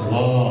sa chu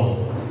wow.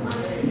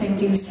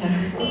 Thank you, sir.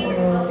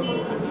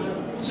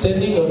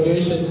 Standing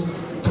ovation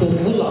to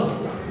Mula.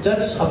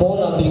 That's about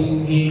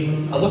nothing.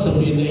 I must have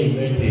been named.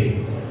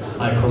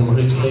 I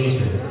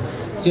congratulations.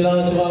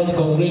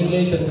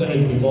 Congratulations.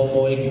 Kahit mo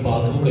ay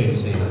kipatu kayo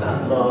siya.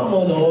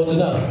 No,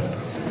 na.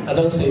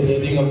 Adang say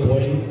meeting a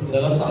point.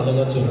 Nalasala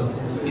nga siya.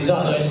 Isa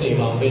na say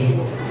mapin.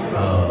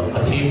 A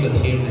team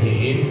na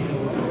hiin.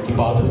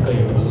 Kipatu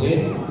kayo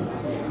pungin.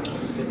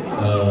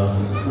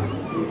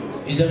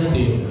 Isang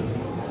team.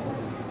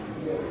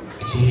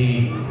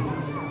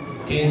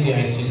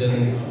 KGI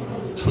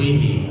Season-3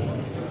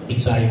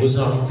 Ichai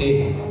Guzang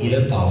te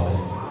ilan taon.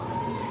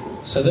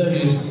 Sadar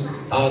is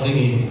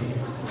adingin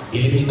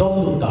ilan itong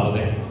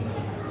lutawe.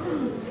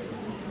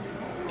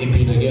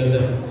 Ipinagyan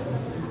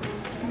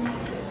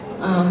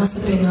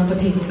masabi nga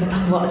pati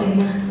katawa din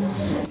na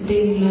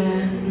today nila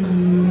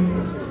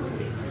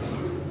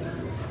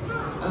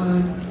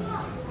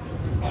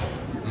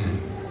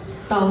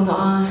tao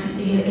na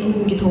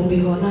in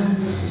gitobi ho na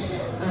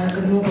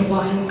kanu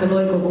kapain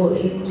kaloy ko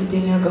in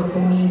today na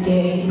kakumi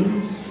de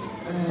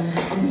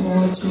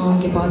amo chungong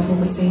ki baat ho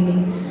kasi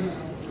din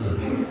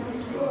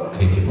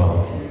kay ki ba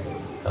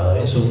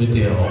in so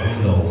video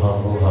lo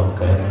ham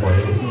ka boy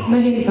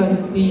mahin kan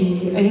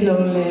bi ai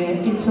lo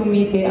le in so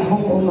mi te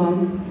ahong omam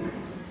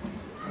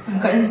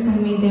ka in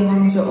so mi de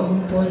mang jo ahong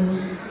boy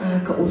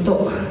ka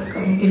uto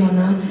kang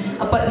kilona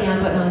apat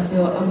niya pa na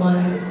jo aman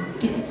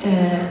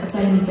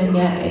achai ni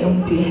chanya ai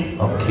ompi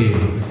okay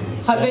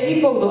ha be I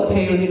ko do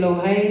thei hi lo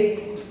hai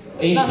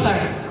na sir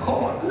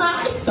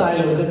nice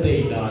style ka te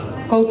da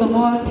ko to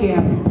mo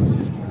thiam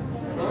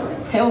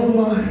he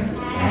ongo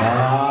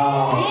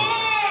wow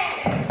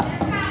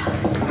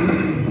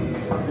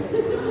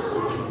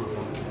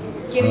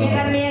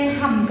cameraman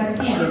ham ka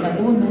ti na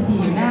un na hi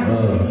na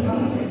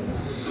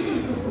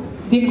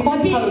din kon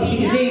thal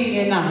bi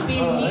zing na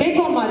ke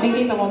ko ma ding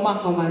ni no ma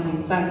ko ma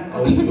ding tan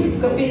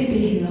ka pin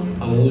pi no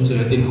au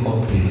che tin ko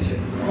pi se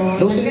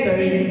lo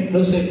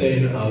se te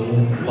au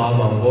ba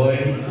mang boy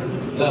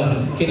la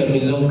kina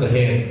min zong ka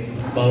he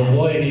mang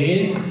boy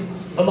in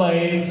amai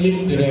film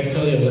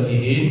director yo la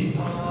in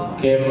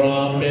camera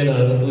man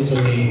a tu so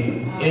ni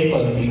e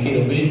pan pi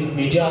kino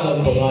media lam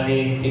pa ga hi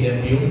kina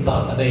pi ta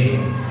ka dai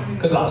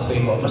ka ga sai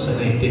ko ma sa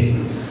dai te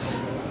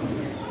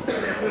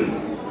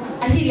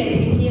ahi le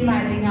thi ma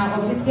dinga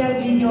official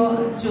video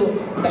chu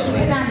bai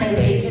khana lai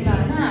dei chu ta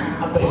na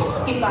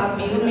ki pa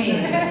pi me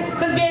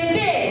ka bem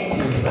de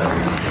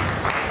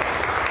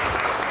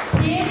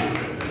thi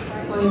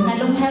oi na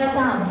lung hel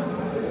tam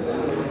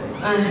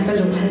ka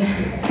lung hel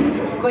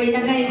koi na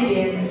ngai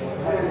bien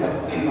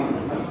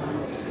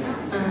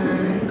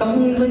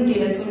kamu luôn thì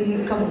là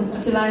chúng kamu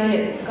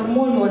lại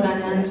kamu mua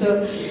đàn ăn cho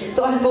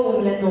tôi hay có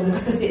uống lên nồng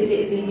các dễ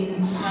gì như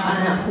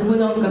không muốn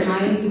ông cả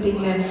ngày chú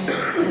định là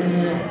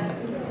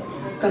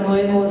cả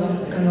ngày hồ rồi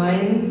cả ngày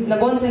là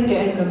bốn chân cái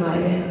anh cả ngày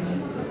này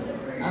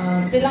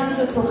chỉ làm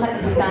cho thu hạt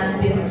đàn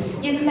tiền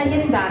in na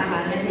in đà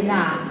hà na in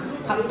na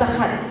học ta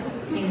hạt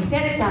hình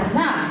xét đàn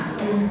na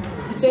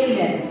chỉ chơi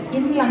là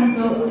in làm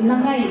cho na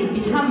ngay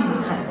bị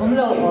ham hạt ông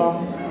lâu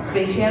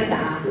special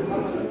đà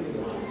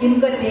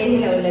in có thể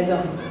hiểu là gì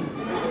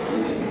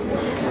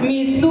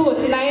Miss Lu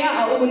chỉ lại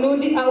à unu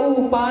đi à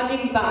u pa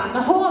ding ta na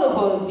hol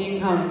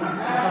jing ham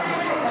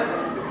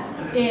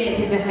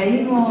thì giờ hay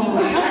ngô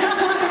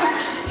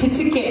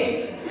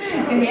hichike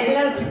cái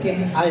lâu chike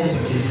ai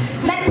chike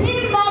na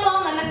team mo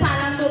na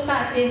salang do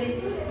ta te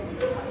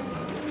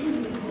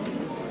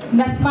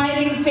na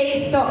smiling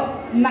face to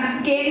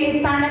na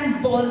keli tanan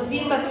bolzi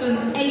ta chun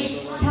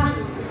aisha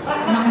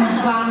nang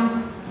vang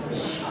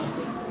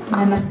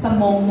na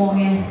samomo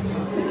nge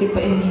cái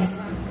pa emis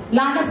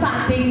lana sa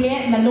ating le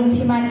na lung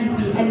thima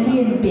ipi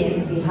alien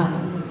ben si ha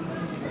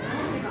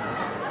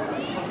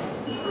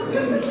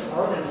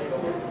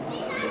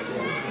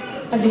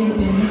alien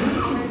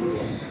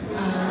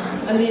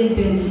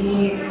ben hi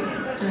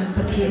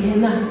pathin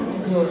hen na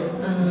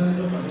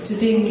chu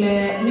ding le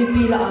mi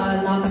pi la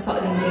ka sa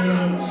ding le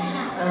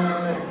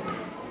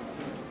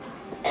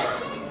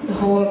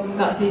ho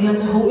ka si nya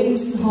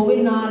ho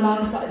in na la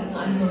ka sa ding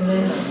ai so le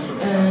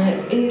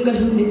in ka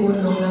hun di kun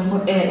jong la ho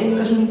in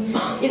ka hun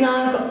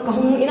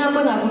ina ko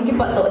na kon ki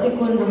pat do di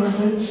kun jong la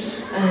hun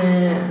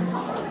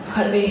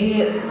khal ve he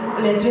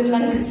le trin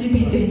lang chi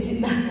di de sin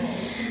na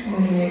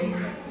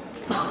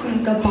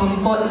cái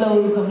bom bọt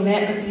lâu dùng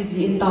lẹ cái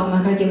gì in tàu na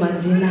cái màn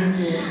gì na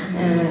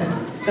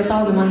cái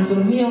tàu nó màn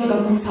dùng miêu cái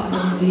cũng sợ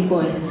làm gì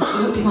quậy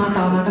lúc thì mà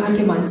tàu na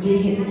cái màn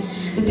gì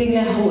cái tiếng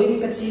là hậu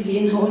in cái gì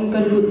in hậu in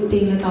cái lụt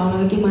tiếng là tàu na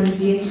cái màn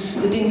gì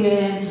cái tiếng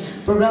là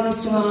program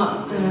xưa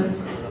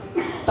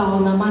tàu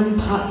na man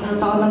phát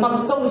tàu na mặc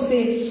dâu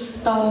xì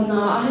tàu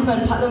na hay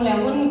man phát đông lẹ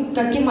hơn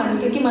cái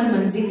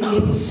màn gì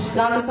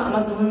là cái sợ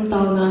mà dùng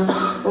tàu na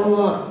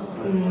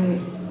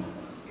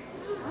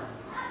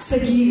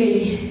sagi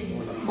về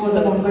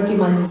ta bong cái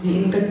màn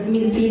zin cái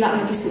min pila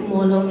cái sự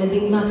mò lâu na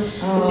ding na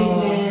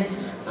ding le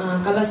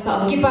kala sa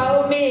ki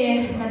pau me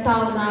na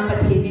tao na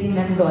pathinin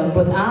nan don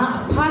bun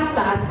a phat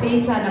ta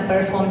stage na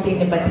perform ting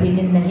ne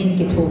pathinin na hin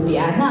ki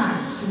thupia na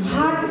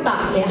hat ta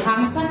le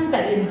hang san ta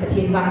in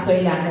pathin wa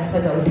choi la na sa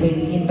zo thei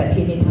ji in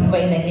pathinin thang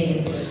vai na he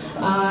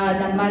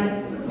na man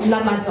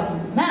lama song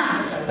na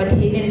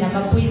pathinin na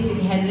ma pui sin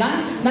hen lang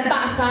na ta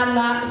sa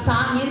la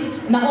sang in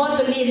na o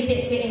cho lin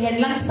che hen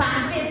lang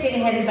sang che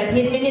hen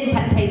pathin minin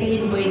phat thai ka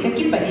hin boi ka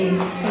ki pa e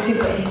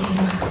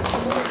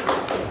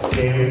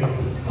Thêm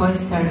Oi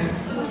sir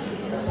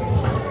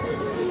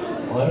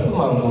Oi ku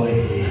mang moi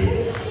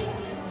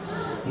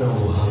no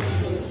ham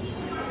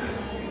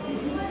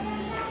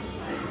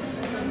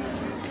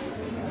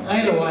ai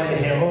lo ai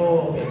he ho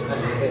es ka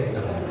le bet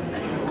ta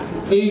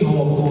đi hồ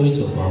khôi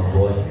cho bảo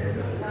bồi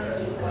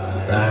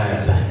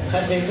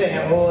khát đến cái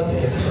he ho thì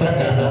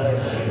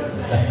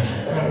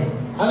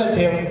ala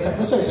thêm khát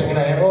nó soi cái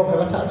này ho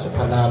cái sao chụp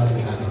nam thì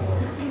khát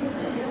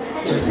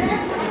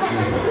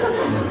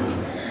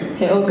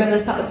he o kana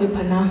sa chu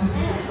phana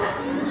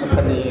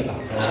Pani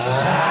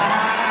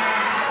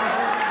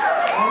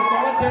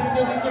cháu thêm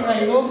cái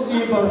này gốm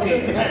gì bảo chứ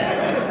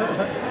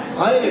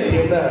ai là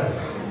thêm nè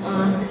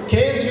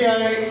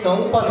KGI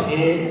nông bận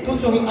hè tu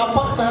chung áp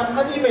na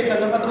anh đi về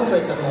chân nó thu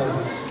về chân nó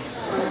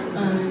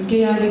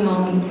KGI đi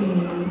ngon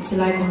chỉ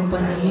lại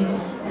company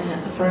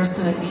first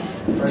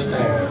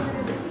time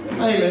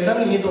ai lên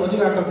đăng hi đồ thì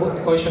các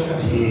question cái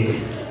gì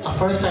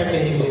first time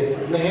này gì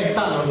này hết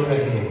ta nó đi về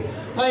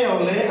ai ở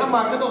lẽ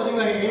mà cái đồ như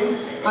này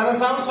anh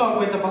giáo so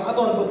với tập anh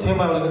toàn bút thêm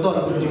vào là cái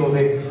toàn bút nhiều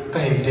về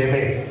cái hình thế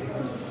này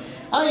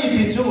ai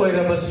bị chú ấy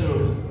là bao nhiêu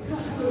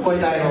quay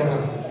đại nó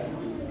không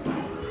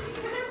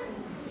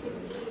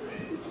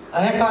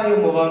ai khai yêu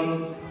một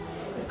vòng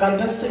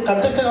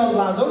contestant nó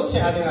là dấu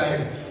sẽ như này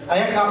ai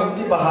khai công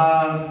ty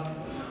bà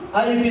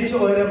ai bị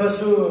chú ấy là bao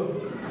nhiêu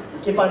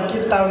cái bàn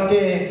kít tao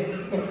tê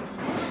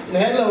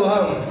nè lâu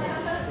không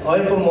ôi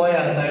bố mồi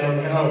à đại nó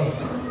cái không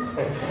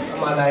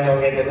mà đại nó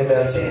cái cái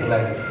bel trên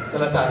là nó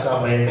là sao cho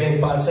mày cái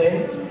ba trên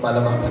mà là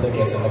mà có thể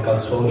cái sao nó cao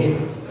xuống ít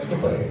cái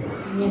bơi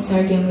yes sir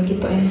game cái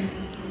bơi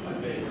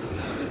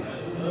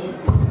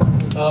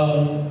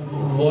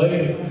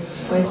với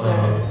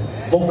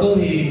vocal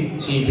thì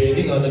chỉ về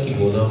thì ngon là cái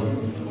gồm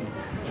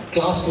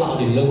class là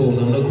thì nó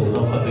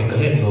gồm phải về cái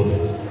hết rồi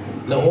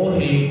là all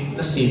thì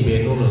nó chỉ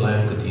về nó là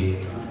làm cái gì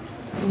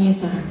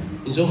yes sir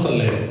जो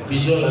खले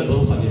visual album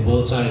खने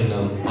बोल चाहे ना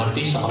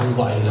artist आऊं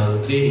वाइन ना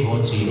training हो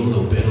चीज़ लोग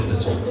लोग बेर ना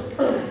चल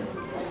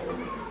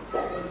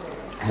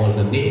मन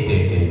ने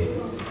ते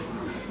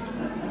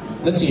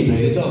ना चीज़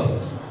बेर चल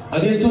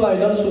अजय तो लाइन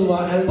ना सुनवा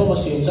album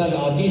असीम चाहे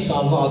artist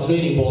आऊं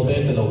training बोल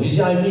बेर तो लोग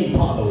इजाई मी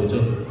पार लोग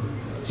चल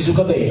किसी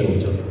का दें लोग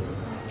चल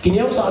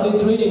किन्हीं को साथ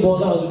training बोल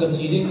ना उस का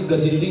चीज़िंग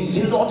गजिलिंग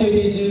जिन लोटे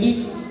चीज़िंग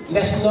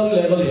national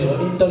level है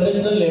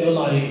international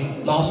level आई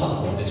लास्ट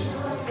आऊं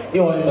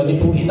因为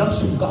Manipur in nam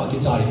suka ki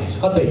chai ni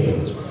ka dei lo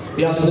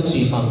ya chu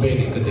chi sang be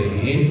ni ka dei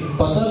in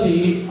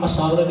pasali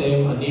asang la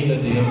dem ani la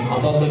dem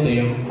awang la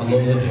dem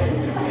angom la dem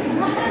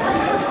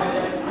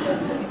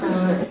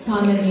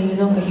san la ni mi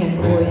long ka hen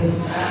boy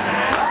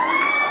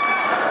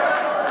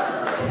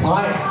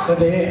hai ka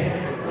dei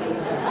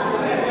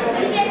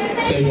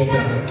se be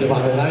ta ke ba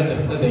la lai cha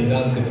la dei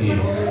dan ka ti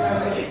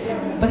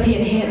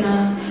pathian he na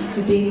chu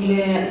ding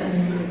le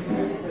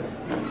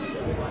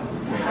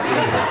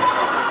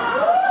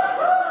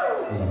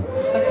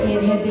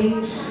heading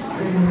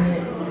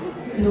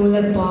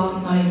nulat ba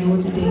ngai lu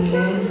chading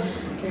le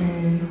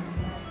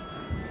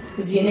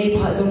zinei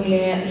pha jong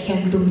le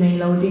khen tum nei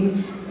loading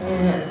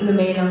na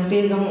me lang te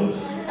jong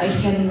ai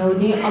khen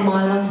loading ama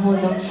lang ho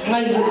jong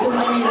ngai lu tum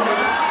ani lo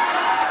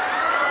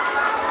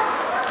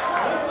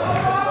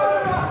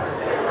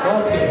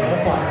okay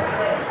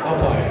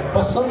apa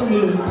pasang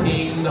milung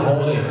thing na ho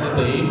le na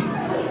dei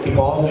ki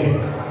ba me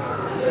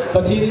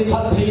pathin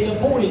phat thei na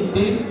po in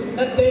tin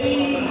na dei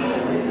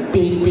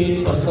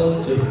pin pasal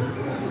je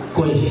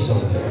koi hi so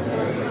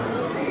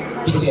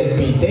ki chen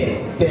pi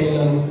te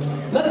lang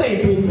na te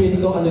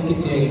pin to an ki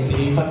chen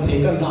ti phat the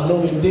kan la lo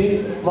min te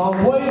ma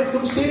boy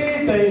kum se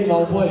te ma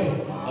boy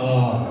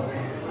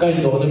kai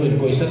do na min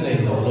question nei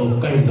do lo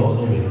kai do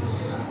no min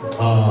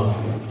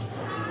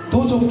tu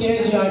chung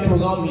KGI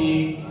program hi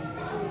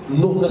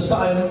nuk na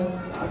sa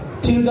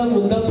thil dang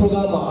mun dang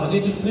program a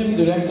je film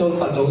director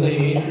kha jong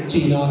nei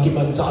china ki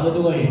man cha na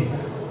du ngai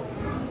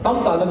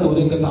tam ta na tu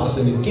ding ka ta se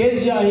ni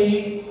KGI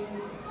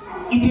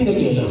iti na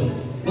gela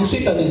nung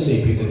si tanin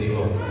se pi te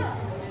digo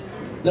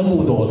na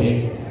mu do le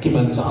ki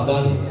man cha da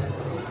ni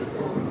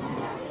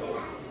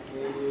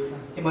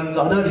mình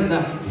rõ đây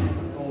nè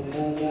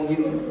mô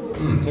in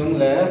chẳng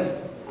lẽ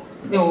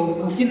nếu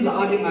kinh là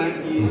thì ngày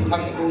thì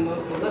thằng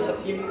nó sẽ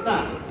im nè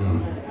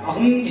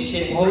ông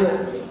sẽ hồ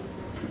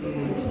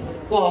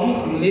qua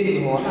ông lên thì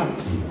hóa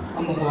nè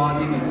ông hóa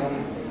thì mình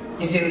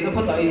thì sẽ nó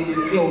phát đại gì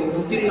nếu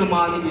kinh là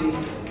mà thì mình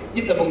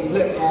ít là bằng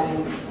lệ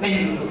phong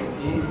này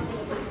thì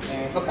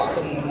các bạn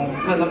trong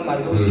nó làm bài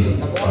đâu xí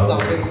nó có giáo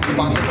viên các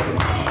bạn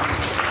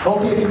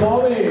ok thì có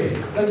về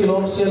cái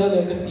kilo xe là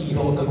cái tỷ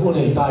đồ cái cô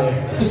này tài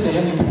cái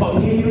xe này cái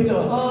bằng hiếu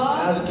cho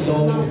cái kilo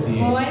này cái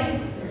tỷ ôi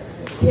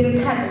thiên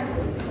khát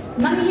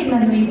năng hiện là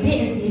người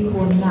biết gì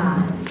buồn là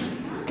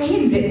cái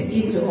hiện việc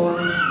gì chỗ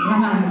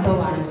năng ăn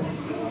đâu ăn chỗ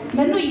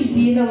năng nuôi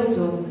gì đâu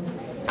chỗ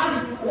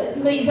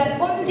nuôi giật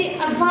ôn thì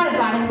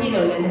vả thì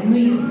đâu là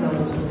nuôi đâu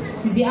chỗ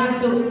gì ăn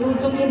chỗ tu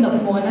chỗ cái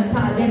nộp mua nó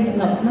xả đem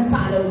nộp nó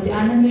xả đâu gì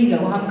ăn nó nuôi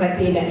đâu ham cái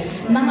gì là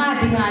năng ăn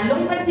thì ngà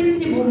lông cái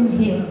chim bùn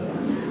hiền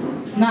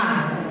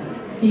nà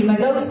thì mà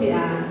dâu xì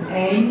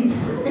anh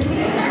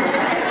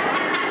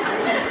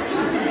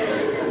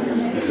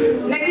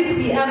nãy cái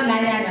gì âm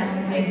lại là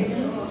nè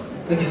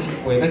cái gì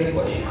quậy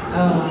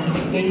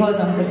cái hồ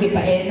giống cái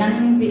bài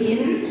năng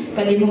diễn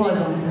cái điểm hồ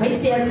giống phải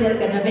xe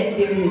cái nó vẹt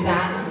tiêu gì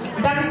ta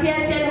đang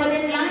xe hồ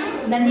lên lắm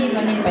nên đi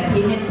mà nên bật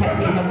thì nên thật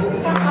thì nó bụng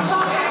ra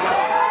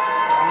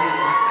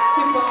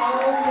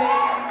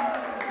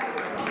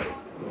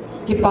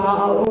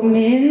Kipa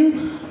Umin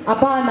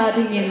apa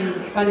nadingin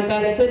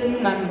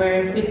contestant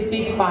number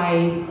 55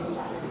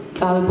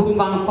 Chalbung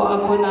bangko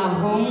ako na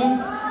hong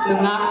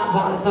lunga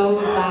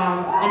Vahjoujam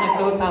sa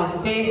anako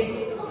tawte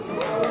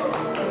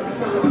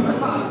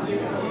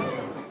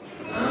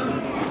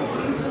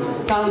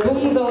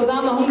Chalbung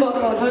Vahjoujam hong do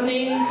ko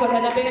thonin ko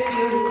na be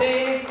piute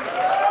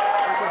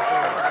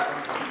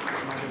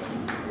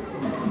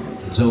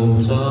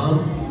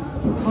Vahjoujam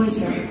Ôi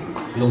trời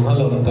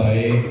Lungoulal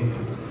kai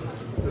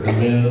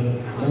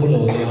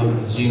Lungoulal na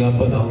jinga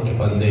panang ki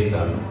pandai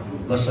ta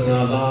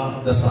masangala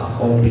na sa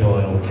khong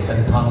pihoy ki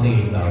Kathange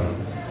ni ta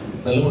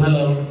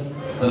Lungoulal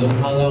na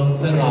ngala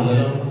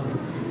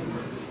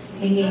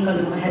nghe còn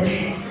được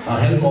mà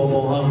hel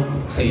mo ham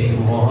sei thu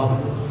mo ham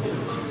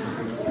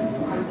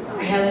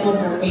hell mo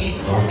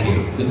okay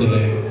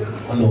tutule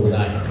anu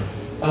nai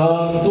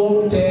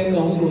dom ten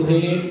hong du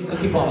ni ka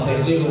ki pa the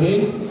je ko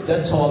hin chat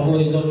chaw ko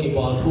ni jo ki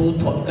pa thu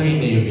thot kai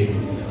ne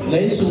yu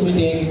lên xuống bên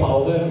đây cái bảo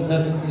vệ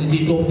nên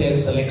chỉ top 10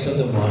 selection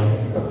được mà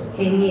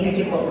hình như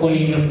cái bộ quay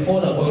là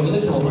phone là quay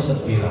tới cái mà sắp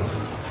bị là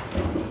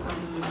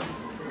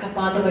các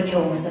bạn tôi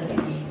phải mà sắp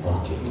bị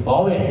ok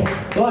bảo vệ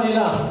đó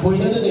là quay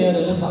nó này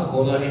là sao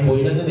cô là em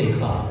quay nó này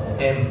cả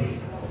em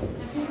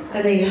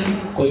cái này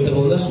quay tới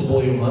nó sụp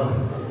bồi mà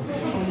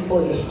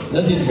bồi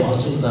nó đi bỏ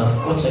xuống là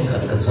có tranh khát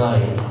cái dài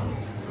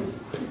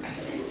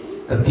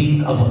cái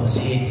tin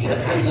avance thì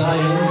cái dài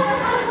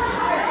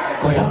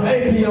quay ham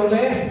em nhiều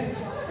đấy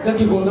那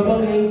结果那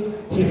帮人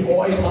很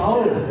爱逃。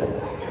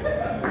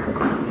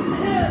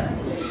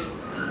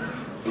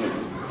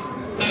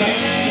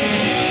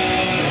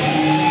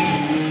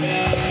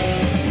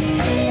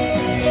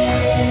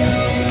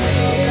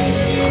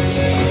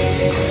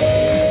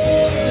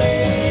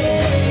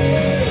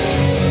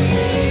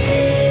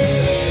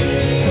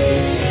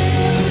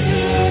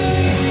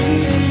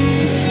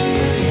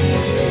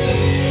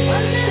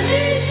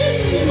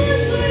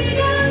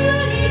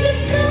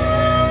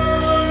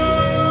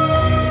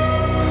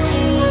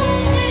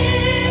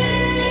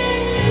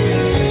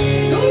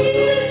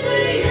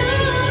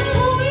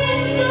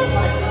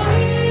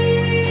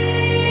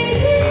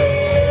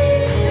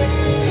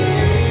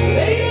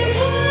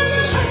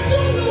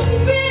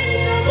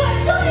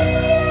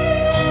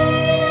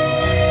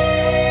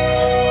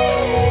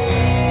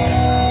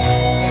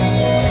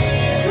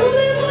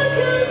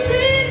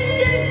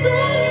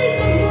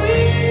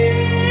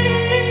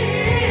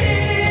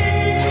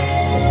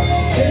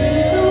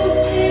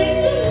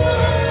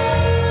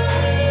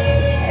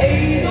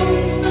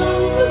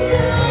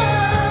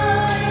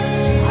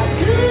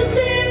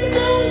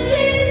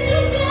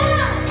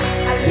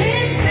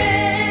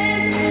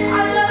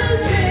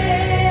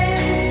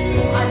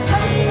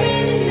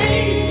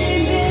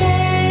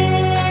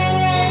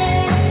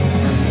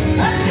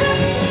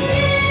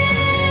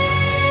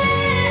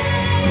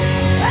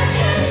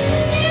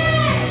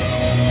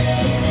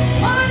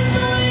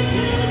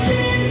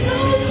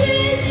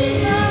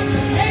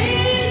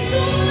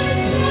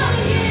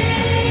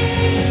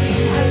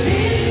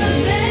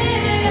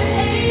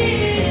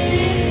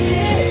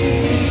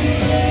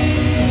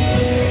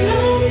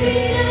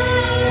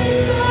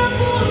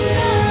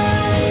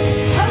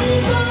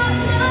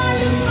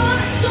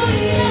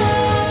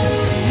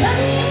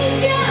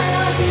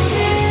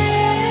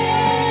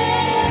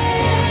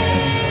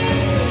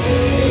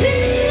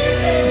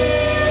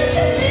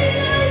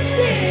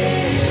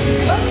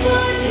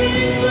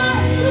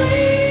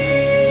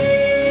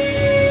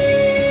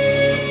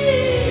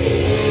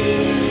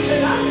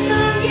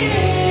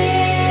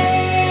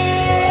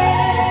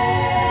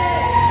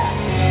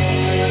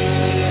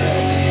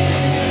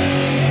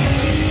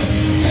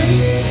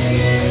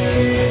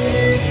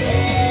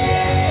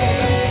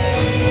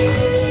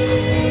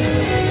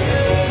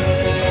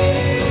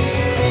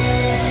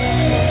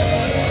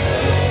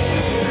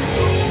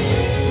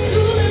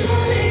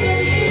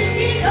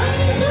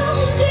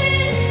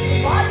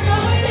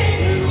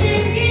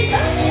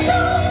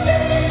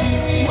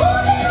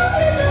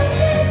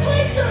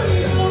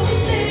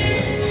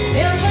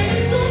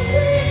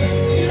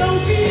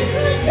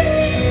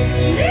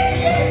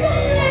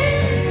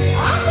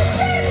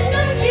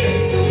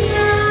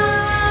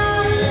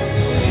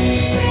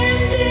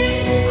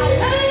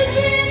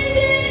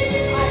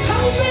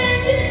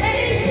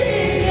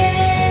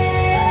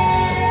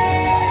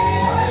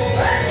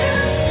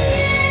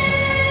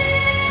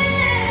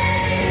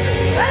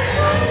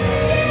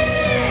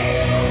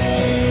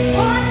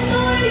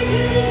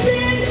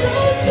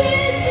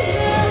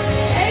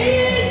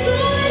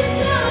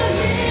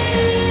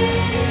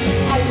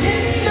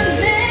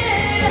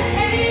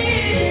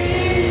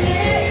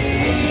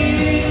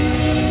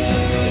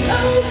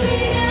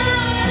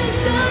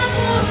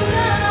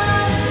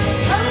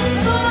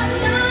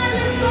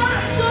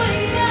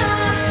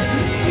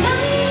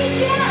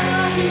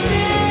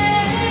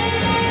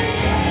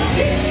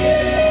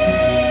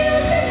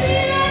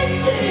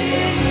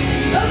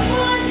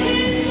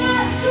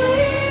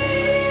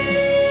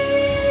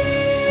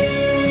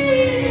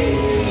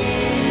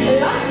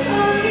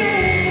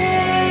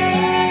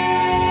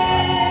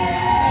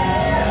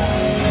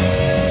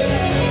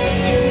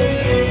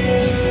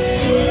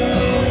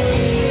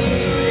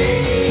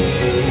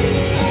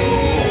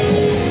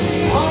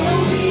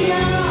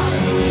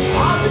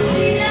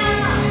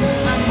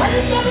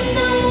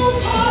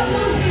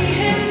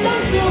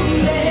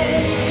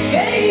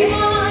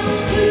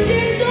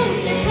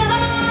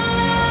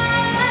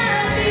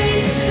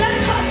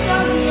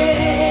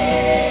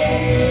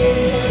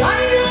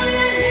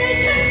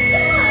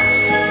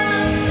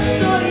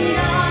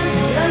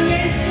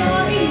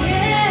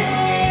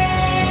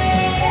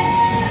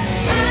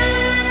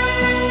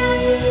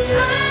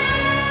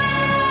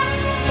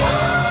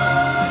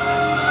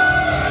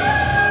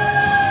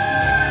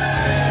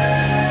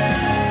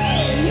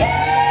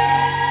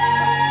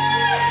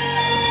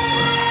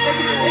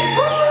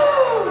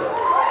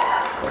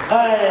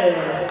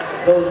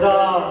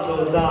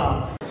dầu sa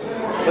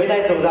với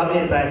đây dầu giám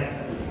hiện tại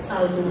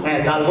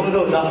này sao cũng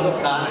dầu giám tất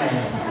cả này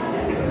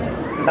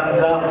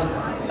tăng ra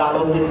ta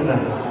đâu biết nữa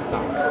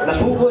là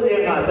thu có gì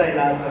mà xảy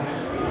ra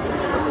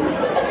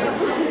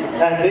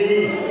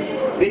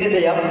tuy đến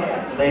đây không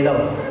đây đâu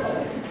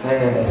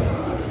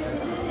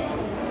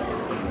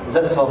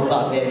rất sống cả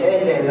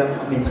về để làm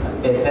mình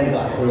về bên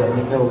cả sự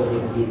mình đâu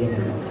đi đến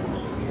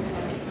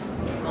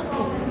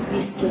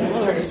Miss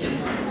Lovers.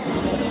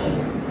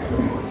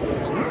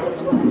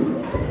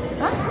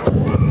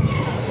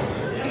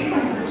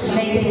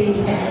 Nay đây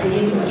chị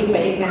kinh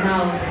bệ cả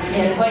nào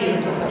để quay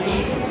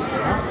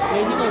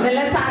đây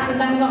là sao chúng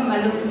ta dòng là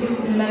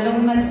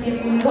lông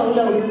chim dầu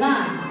lầu chúng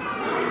ta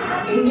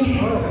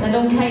là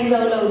lông thay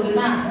dầu lầu chúng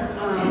ta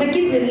là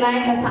cái gì lại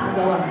là sao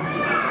dầu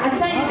à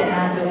chạy thế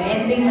nào rồi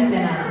ending là thế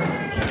nào rồi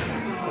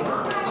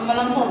Mà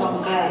làm hồ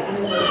bằng cái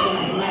cái gì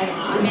này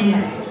amen là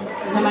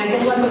sao mai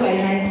cũng quan cho cái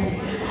này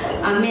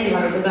amen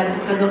là cho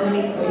cái giống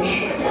gì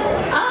vậy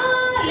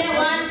lệ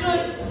quan chút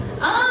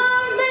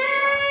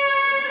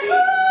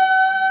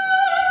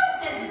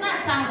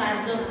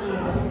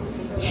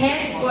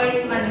head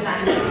voice man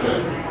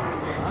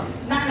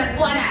là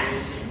quan à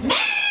mẹ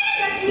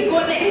là chỉ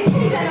có lệ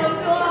thì là đâu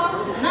cho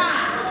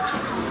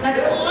là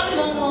chỗ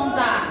mong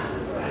ta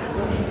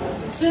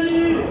sun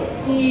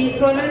thì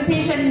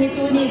pronunciation thì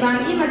tu ni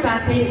vang ima cha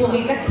sei ko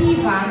cái thi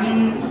vang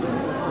in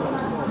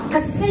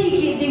cái sei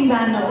ki ding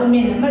dan nó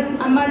mình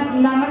ama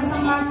nama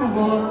sama sa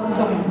ho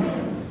zong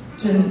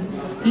chun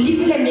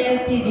lim le mel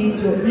ti ding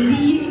chu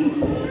lim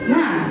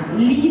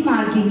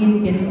lima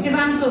gingin tin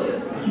chibang chu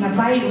na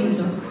vai un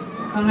chu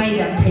Khongsai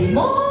đam thấy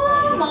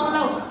mong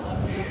đâu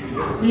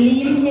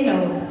lim hi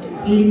đâu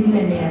lim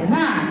le mel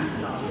na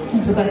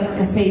chu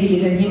ka sei ki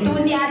ni tu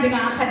nia dinga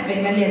khat be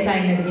na le chai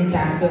na din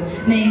ta chu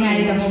nei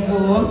ngai da mo bu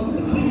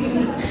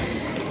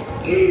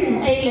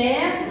ai le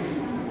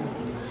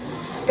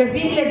ka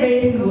zin le be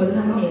ri lu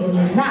na ni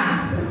na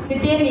chi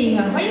te ni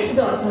nga hoi chu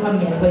zo chu ham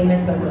me hoi na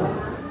sa lo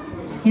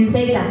hin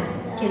sei la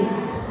kin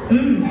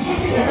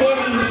chi te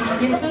ni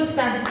hin su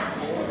sta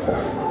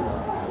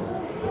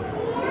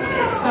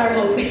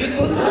Sorry.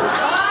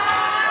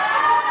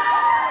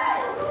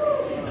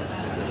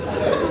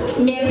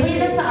 Mẹ huy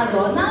nó sợ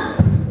gió na.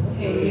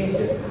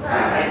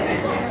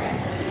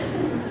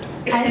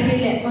 Ai khi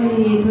lệ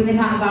ôi tôi nên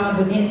làm vào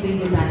một niệm tôi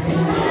đi làm.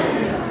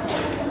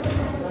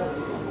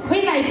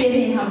 Huy này bên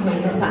này ham huy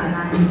nó sợ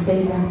na hình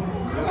xây ra.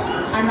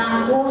 Anak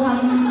aku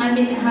ham,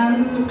 amin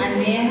ham,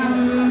 ane ham,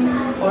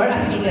 or a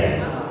figure.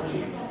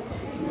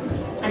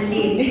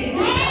 Alin.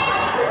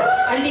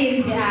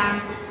 Alin siya.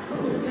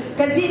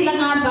 Kasi lang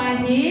nga ba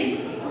hi?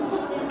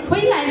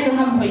 Huy lại cho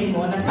ham huy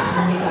mo na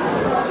sana nila.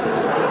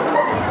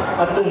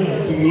 Atung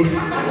pi.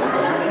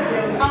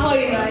 Ahoy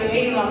na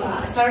yung mga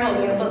sir ho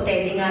yung tote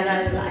di nga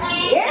lang.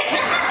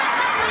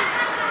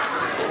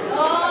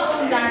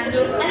 Oh, dan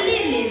jo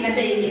alin na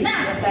dai na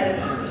kasar.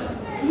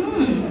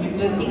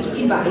 Jo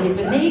iba hi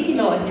jo nei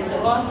kilo hi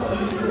jo.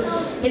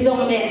 Hi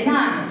jong le na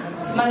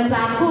man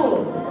cha khu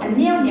an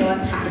neo neo an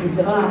thai hi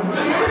jo.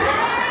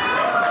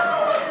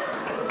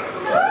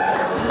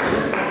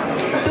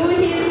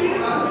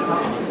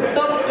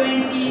 Top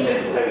 20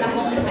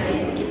 tahong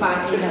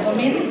party na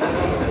umin.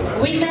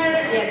 Winner,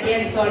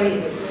 yeah, sorry.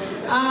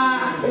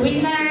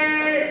 Winner,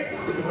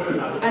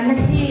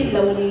 anahi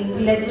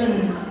legend.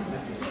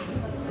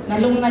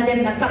 Nalung na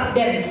dem na cup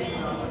dem.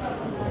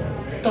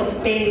 Top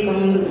 10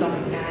 kung lusong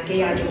na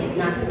kaya din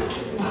na.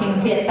 Sing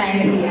siya tayo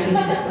na diyan.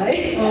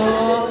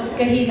 Oh,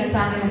 kahi na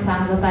sa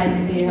so tayo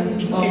na diyan.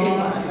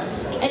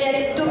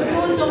 Eh, tu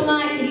chung nga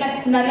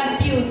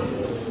nalapiu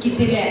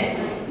kitile.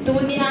 Tu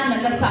ni ana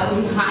la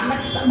sawi ha na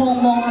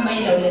mong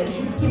hamay law le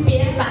si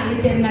pen ta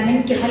iten na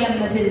nang kihalam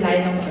na sila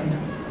nang chana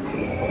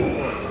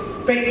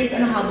practice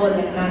ana habol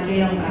na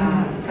kayong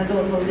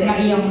kaso thode na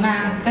yung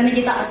na kana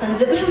kita asan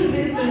jeb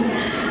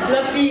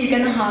lapi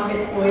kana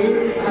habit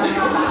point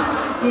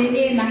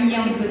nang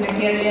yung tu na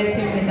careless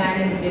tim ni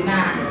danin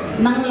dina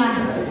nang la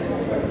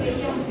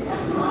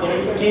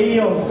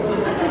Kayo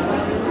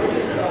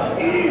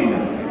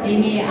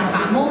ini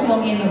ahamo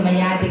mong yung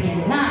maya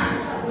dingin na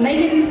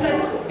nahin sa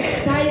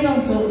chai zong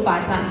chu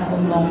pa chan na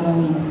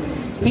mong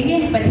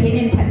hingi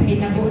pathenin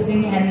thathin na bu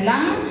jing han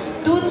lang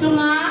tu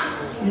chunga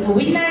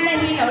winner na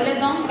hi lo le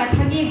zong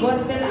Kathange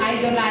gospel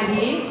idol a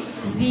hi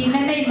zina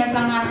nei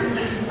masanga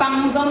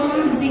pangzom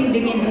jing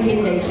dingin ka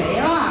hin dai sai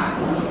wa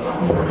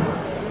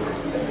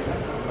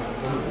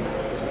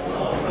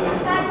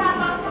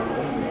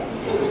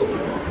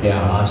ya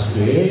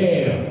aspe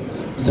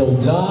dầu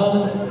jam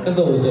cái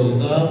dầu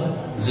jam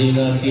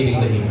zina chi ding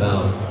dai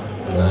tao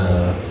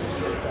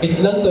ít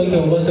lần tôi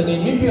kiểu mà sang ngày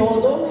biết họ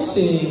giống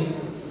gì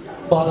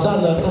bà cha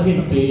là các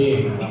hình bề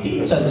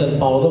ít chân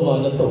bao đâu mà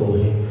nó tuổi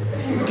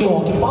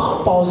kiểu cái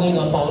bao gì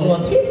ngà bao nó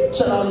thiết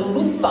chân là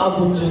lúc ta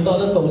cùng chúng ta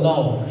nó tổ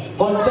nào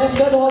contest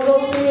cái đó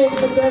giống gì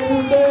cái đẹp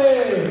như thế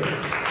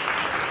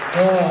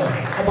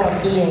các bạn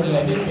thì dùng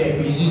là những cái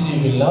bị gì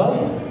mình lắm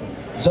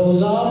dầu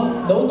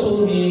dám đấu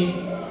chung thì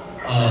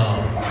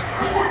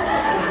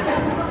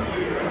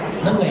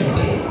năm ngày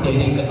tệ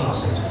dating katas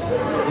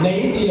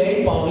nei ti lei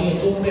pa ni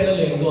chung pe la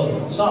leng don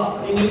sa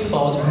English pa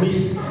miss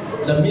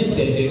na miss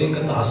dating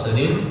katas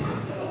ni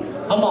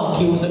ama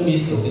kiu na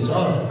miss lo ni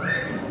cha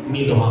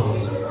mi lo hang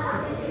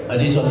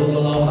ani cho lung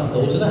lo khat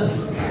do cha na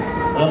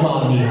ama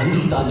ni han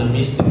ni ta na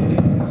miss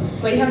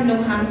quay ham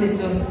lung hang ti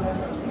chu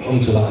ông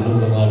chu la lung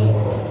lo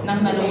nam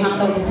na lung hang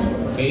lo ti na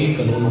cái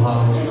lung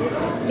hang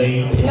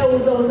đây lâu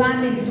rồi ra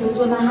mình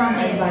chú na hang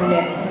này vào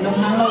lẹ lung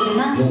hang lo ti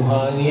na lung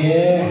hang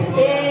ye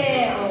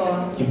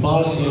ki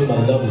bar si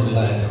balda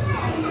buzila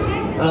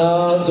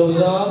rồi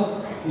ra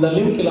là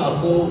lim kila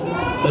ko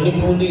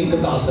Manipur ni ka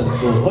ta san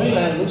to hoi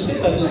la lu se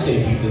ka ni se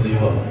bi de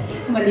wa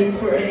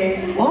Manipur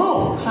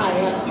wow hai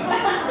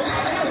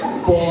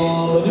qua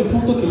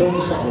Manipur to kilo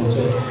sa o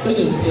che cái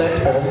chữ flat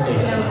home cái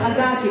sa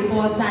aga ki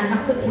post nan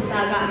akut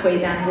instaga koi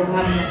dan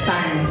program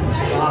star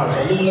star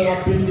cho lung la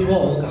building wa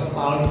ka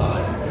star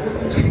thai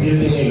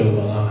building ai lo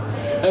ba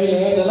ai le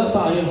na la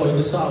sa ye hoi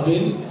ka sa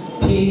win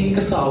thi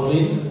ka sa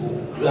win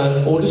lan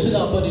audition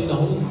apa ni na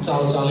hong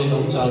chal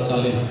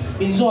chalin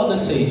in zo na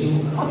sei chu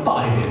a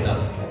tai he ta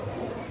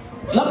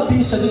lap pi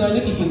sa ni ai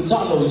na ki kin cha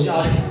lo ja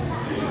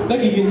na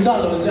ki kin cha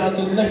lo ja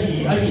chu na hi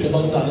a hi na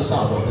bang ta na sa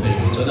bo thai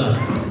lo cho na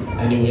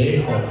anyway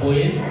ho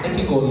point na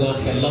ki go na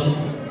khelam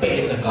pe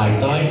na kai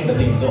tai na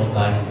ding do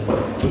tai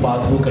ki ba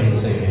thu kai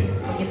se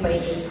cái bài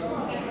đi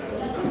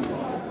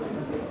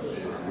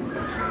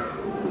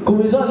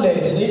Kumiza le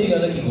chene diga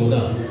na ki go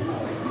na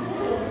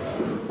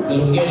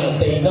lung ge na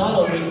tei da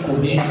lo min ku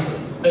ni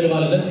ai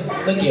wala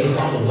na ki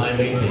kham lo mai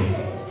mai the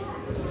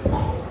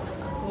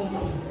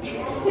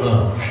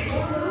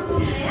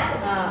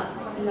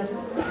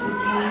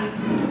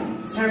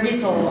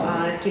service ho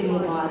kim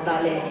ta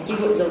le ki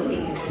go zong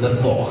ting na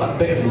to khat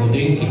pe mu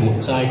ding ki go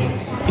chai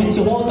hi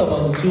chu ho ta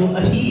bang chu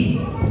a hi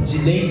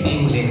jinei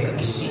ding le ka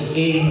ki si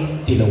e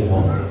ti lo ho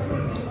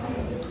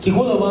ki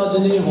go la ba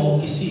jinei ho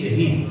ki si e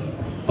hi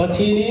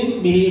pathinin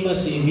mi ma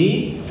si mi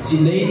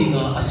jinei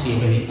dinga asi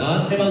ma hi ta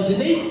e ba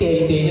jinei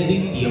te na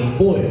ding tiang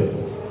poi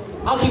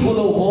a ki go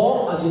lo ho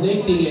a jinei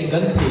te le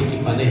gan the ki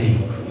pa ne hi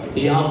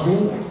e a hu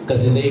ka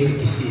jinei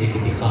ki si e ki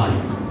ti khan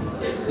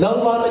nang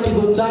ma na ki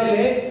go chai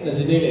le na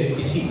jinei le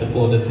ki si ta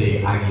po da te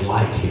I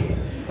like him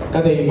ka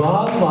dei ma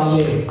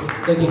le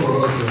ka ki go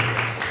na chu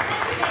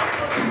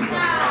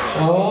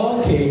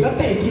okay ka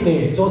te ki ne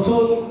cho cho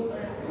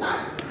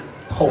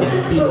thong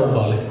pi lo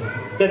ba le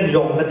tên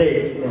rộng cái gì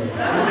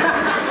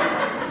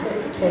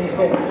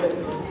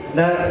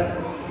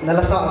nó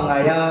là sao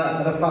ngày đó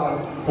nó là sao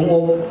không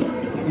ôm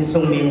đi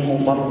sông miền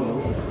không mắm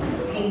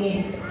anh nghe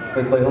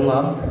quay không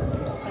ấm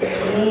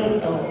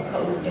tổ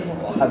cậu tiêu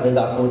hộ à bây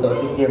giờ cô tổ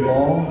tiêm mó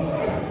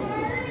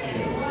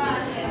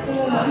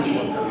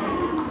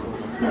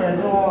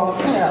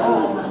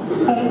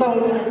không câu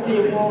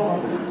tiêm mó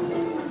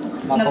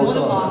nó muốn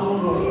con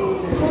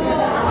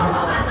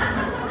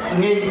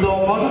nghìn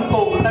đồ món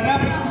cổ tăng á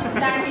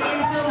dan ki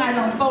insu nga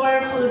long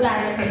powerful dan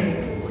ni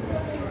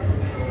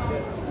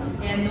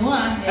ya no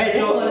eh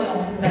jo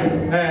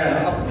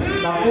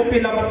aku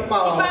bilang apa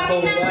aku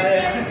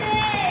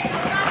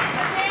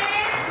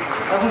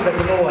aku tak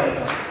tahu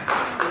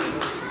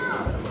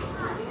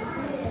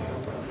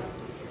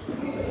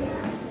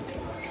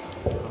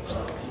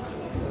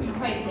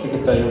kita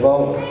cari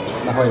bau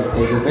nak hoi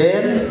teh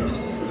ben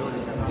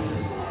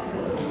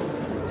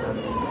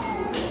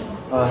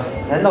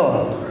hello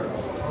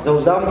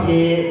dầu dăm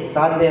thì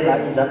chán đây là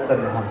ít rất chân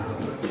hả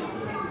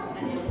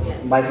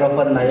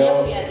microphone này yo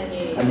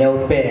anh nêu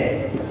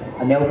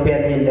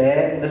pen thì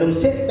để nó đúng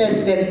xếp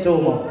pen chu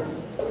mà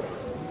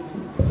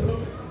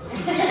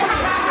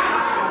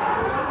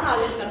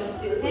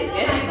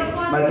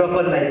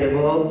microphone này thì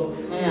bố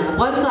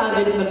one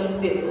thousand kalung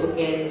sit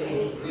okay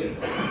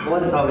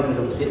one thousand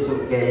đúng xếp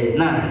okay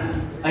nè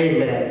ai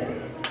để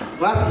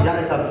class ra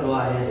tập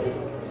đuôi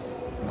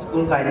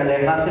school cái này là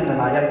class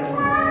là lại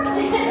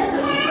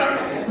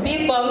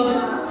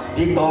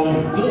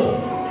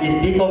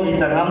Bicom đi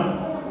chẳng lắm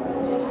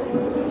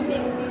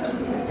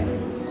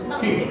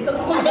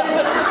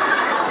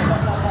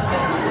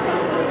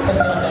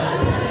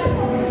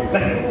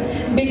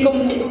Bicom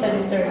 5th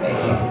semester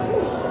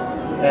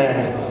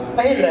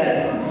ấy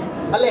là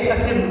anh cái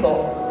sim to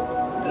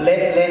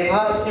lệ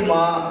ha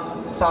sima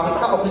sang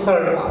ta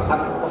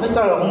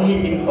officer không hi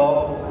tin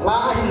to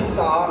la hin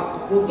sa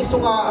u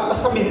kisuka la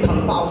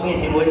Satminthang tao ngi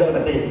ti moi lo na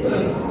te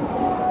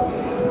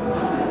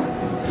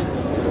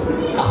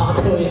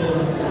thôi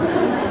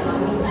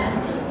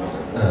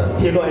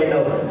thì loại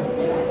đâu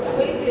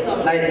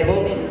này thì bố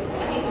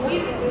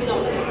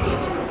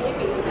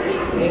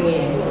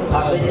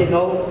sẽ tin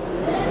đâu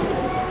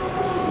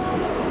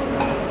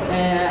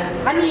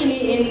anh ini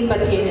in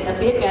bagian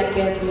tapi biar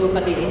dulu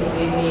pada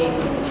ini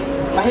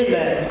hay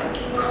là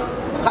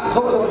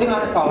số tiếng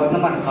Anh tàu nó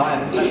mạnh thôi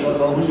có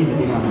không nhìn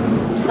tiếng Anh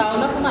tàu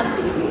nó cũng mạnh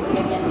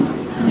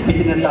bị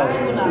tiếng tàu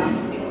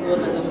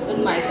เป็น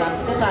หมายตาม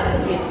ที่การเก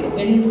ษตรเ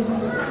ป็น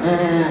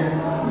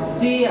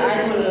ที่ไอ้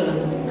คน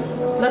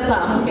รักษา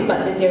ของกิจบัต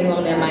รเดียงขอ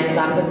งเนี่ยหมาย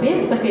ตามเกษตร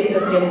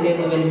เดียงเ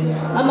ป็น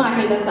อามาใ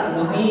ห้รักษาข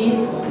องนี้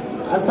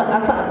อา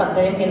สาบัตรไ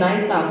ด้ให้นาย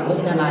ตามใ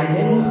ห้นายเ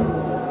ด่น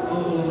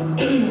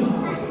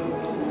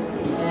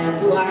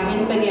tu ahin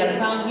ka ger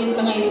sang hin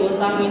ka ngai tu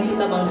sang hin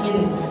hita bang hin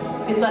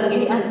kisan gi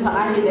an pha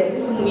ahi le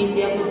sung mi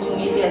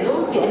dia do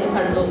ti an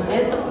phan do le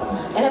sa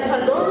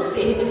phan do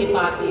ti hita ki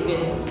pa pi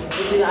bin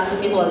ti la tu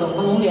ki ho long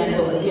ka hong lian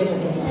to dia mo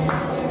ni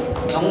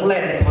nong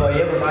len phơi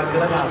ba ma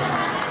kila na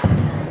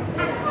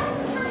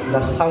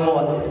là sao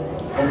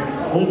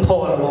ông thô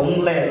là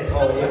ông len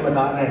phơi ba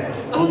da này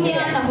tu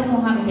dia na mo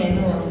ham he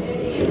no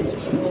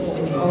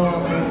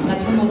na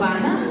chumo ba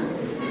na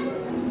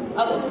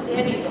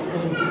dia di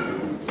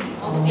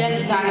dia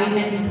di kami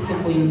na ke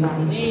puyu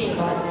kami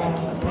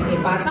ke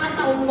pasan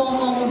na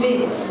umong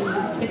be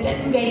ke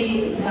chen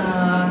gai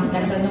na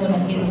chanu na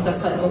hin ta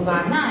sot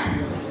ovana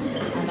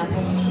ana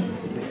pong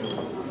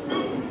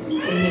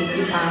ini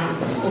kita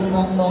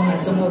umong na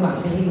chumo ba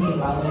ke hin ke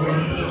ba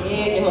ni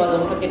ke ho lo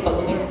ka ke pa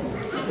ni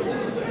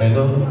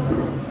hello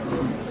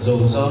zo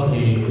zam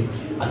hi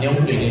anyong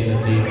pe ni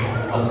ti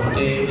ang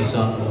te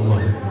isa mo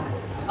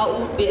au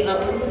be au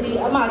ni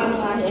ama ga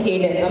nga he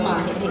le ama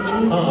he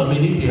in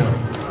amini pia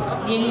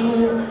ning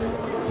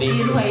ning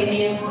hoai ni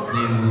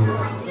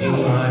ning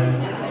hai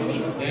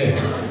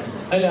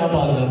ai là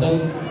bạn là đang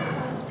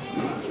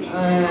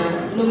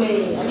nu me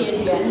ani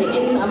an he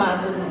in ama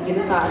tu ji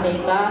le ta nei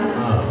ta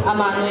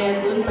ama no ya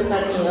tun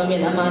pasan ni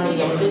amen ama ni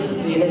yong tu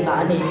ji le ta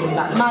nei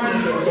ta ma ni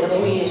se se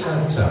mi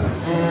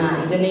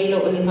je nei lo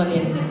hi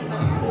honin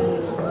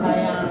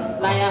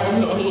laya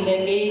umi hi le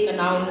ngi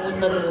kanau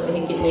mutan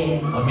hi kile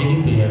amini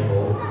pia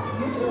ko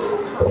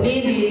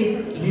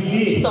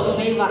Lily trồng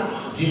đây vậy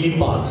Lily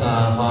bỏ ra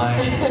hai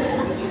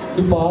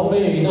cái bảo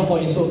về nó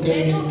hỏi số cái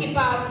cái cái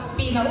bảo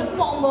bị nó úp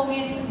mong mong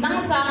ấy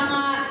năng sang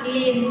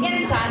liền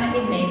hết trả nó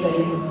hết này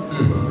rồi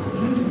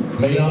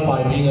mấy là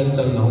bài bị ngân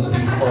chân nó không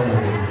tìm con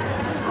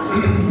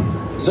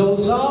dầu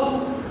dám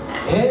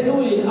hết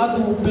nuôi ăn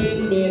tu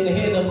bên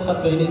hết nằm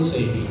khát bên nên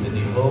xây bị cái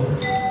gì không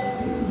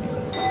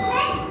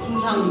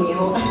Chingthiang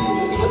mèo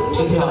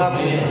Chingthiang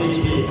mèo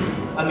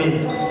amin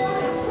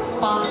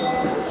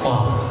pa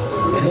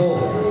hello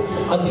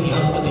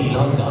adi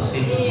lan ka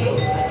se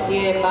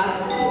ye pa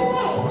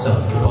cha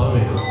ke ba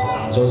me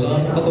zo za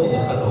ka to na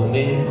khat ho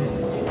me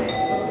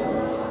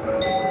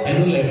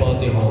hello le pa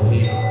te ho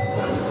hi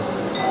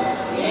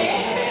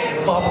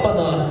pa pa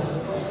na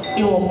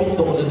I ho mi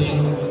to na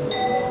ding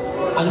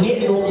ani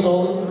nom zo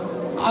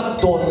a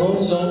don nom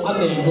zo a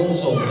nei nom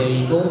zo nei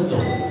nom zo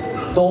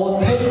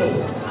don thei no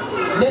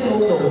ne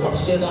nom no ap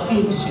se na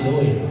in si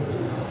noi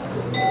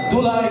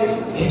tu lai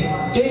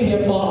cái hiệp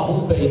mà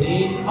ông bề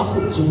đi à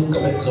khut chung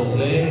cái việc giống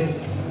le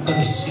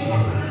cái gì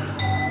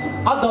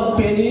Adam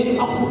bề đi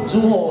à khut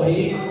chung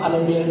hồi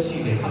anh miền gì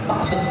này anh ta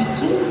sẽ tích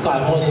chung cái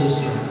hoa giống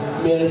gì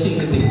miền gì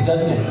cái tình chân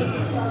này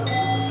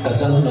cái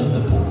dân mình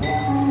tập bu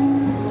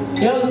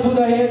ya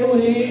tu lai hết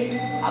rồi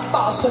anh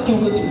ta sẽ kêu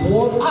cái tình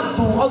buồn anh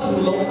tu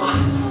lâu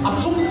anh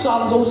chung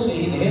trang giống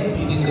gì này hết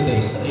bị đến cái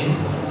đấy sẽ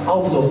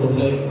ông lâu lâu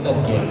lên đợt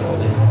kia rồi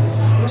đấy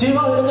chỉ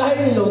mà người ta hay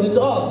bị lừa thì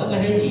cho người ta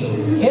hay bị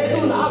lừa hết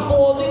luôn Apple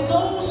thì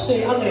giống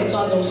sẽ anh ấy cha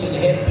giống sẽ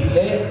hết bị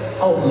lừa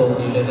ông lừa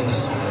đi lên cái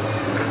gì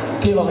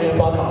khi mà người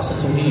ta ta sẽ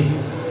chung đi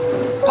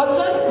cái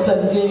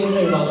dân dễ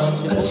người mà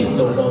cái chim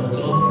đầu đó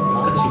cho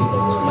cái chim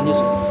đầu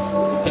cho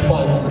cái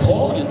bài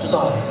khó cho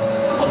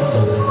ông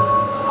lừa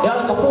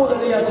ya cái bộ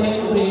này là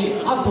sẽ đi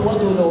anh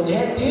tu đâu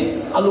hết đi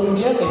anh lùng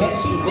ghé cái hết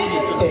gì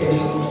để đi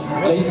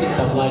lấy sự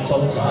tập lại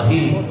trong trả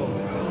hi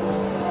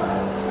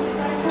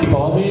cái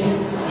bảo bên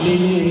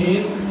Lily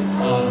hit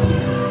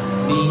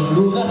Ning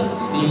lu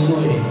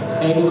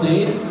em lu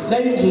đấy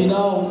đây chuyện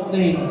nào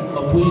đây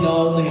mà bùi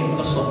nào đây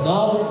có sọt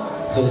nào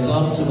rồi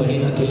dám chụp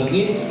hình cái lăng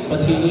ít và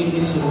thì nên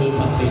in sự về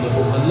phát triển được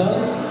hoàn lắm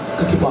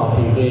cái bảo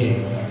vệ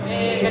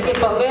về cái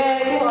bảo vệ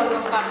cái họ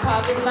dùng cản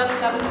phá bên lăng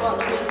cản họ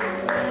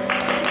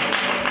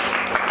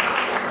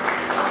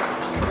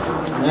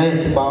này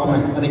cái bảo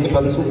này anh cái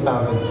phần sụt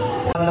tàu này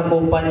anh là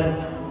cô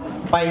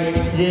bay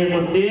về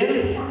một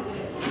tiếng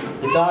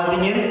cho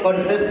anh nhìn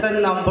contestant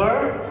number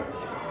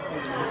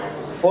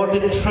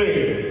 43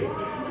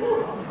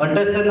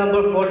 contestant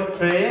number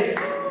 43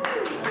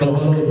 rồi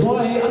tôi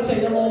anh chạy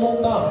nó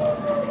mong ta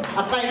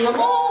anh chạy nó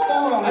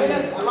mong ai là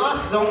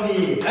last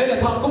zombie ai là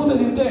thằng câu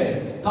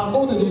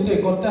từ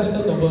thế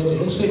contestant number chỉ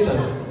lúc xếp ta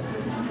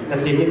là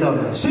chỉ cái đó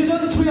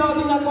season 3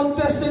 thì là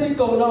contestant đi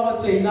cầu nào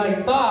chạy này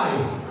tai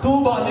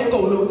tu bạn đi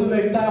cầu lùi từ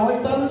về tai hỏi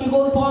ta cái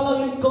con pha là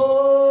cái cơ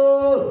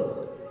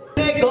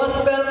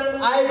Gospel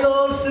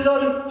Idol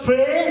Season 3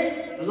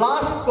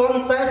 last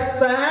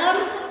contestant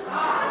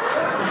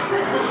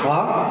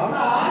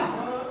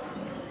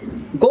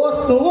goes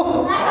to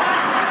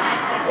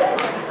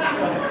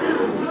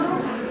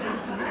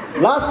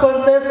last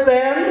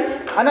contestant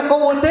and a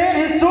co-winner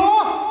is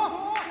true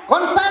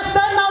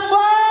contestant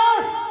number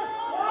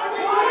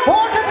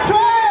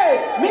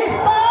 43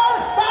 Mr.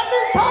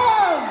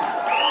 Satminthang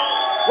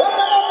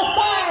welcome on the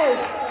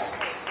stage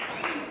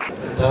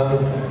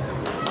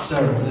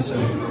Sir, yes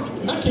sir.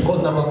 nakikot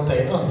namang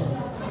tayo na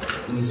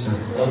Yes sir.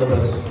 all the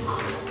best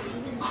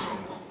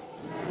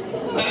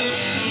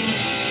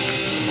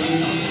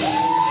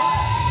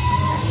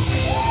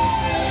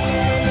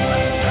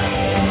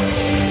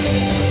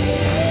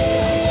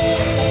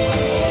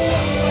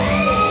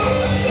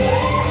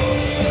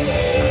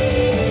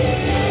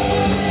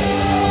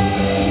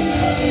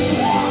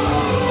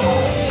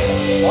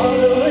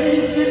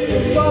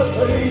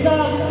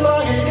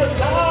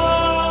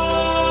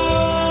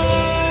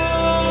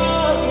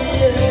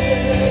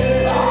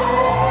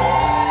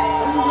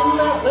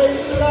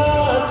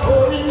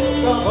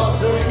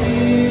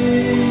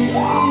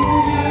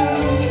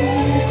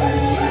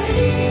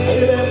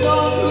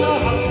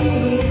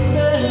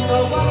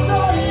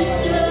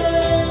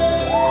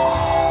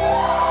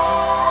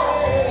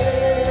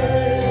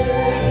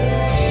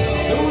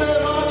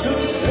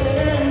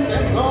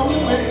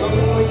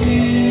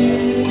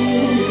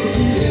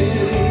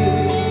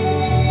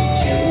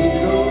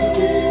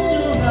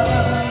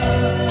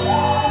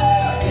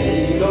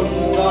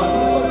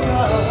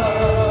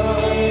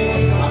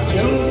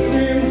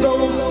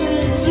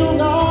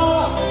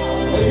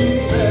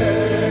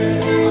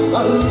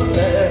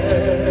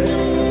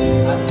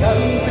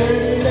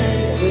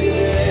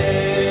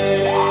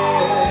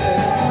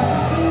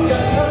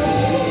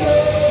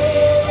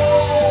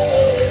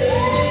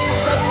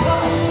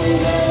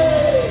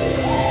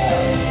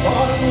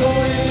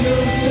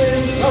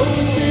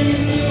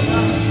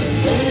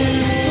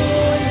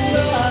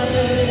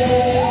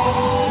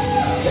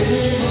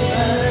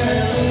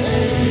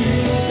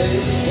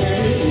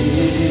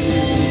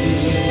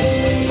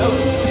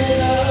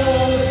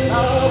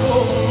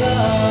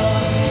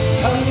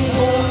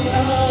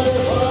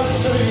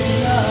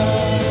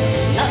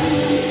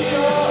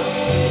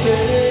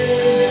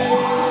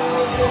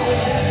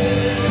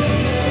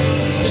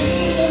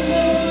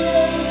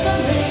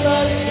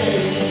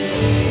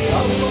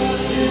Thank you.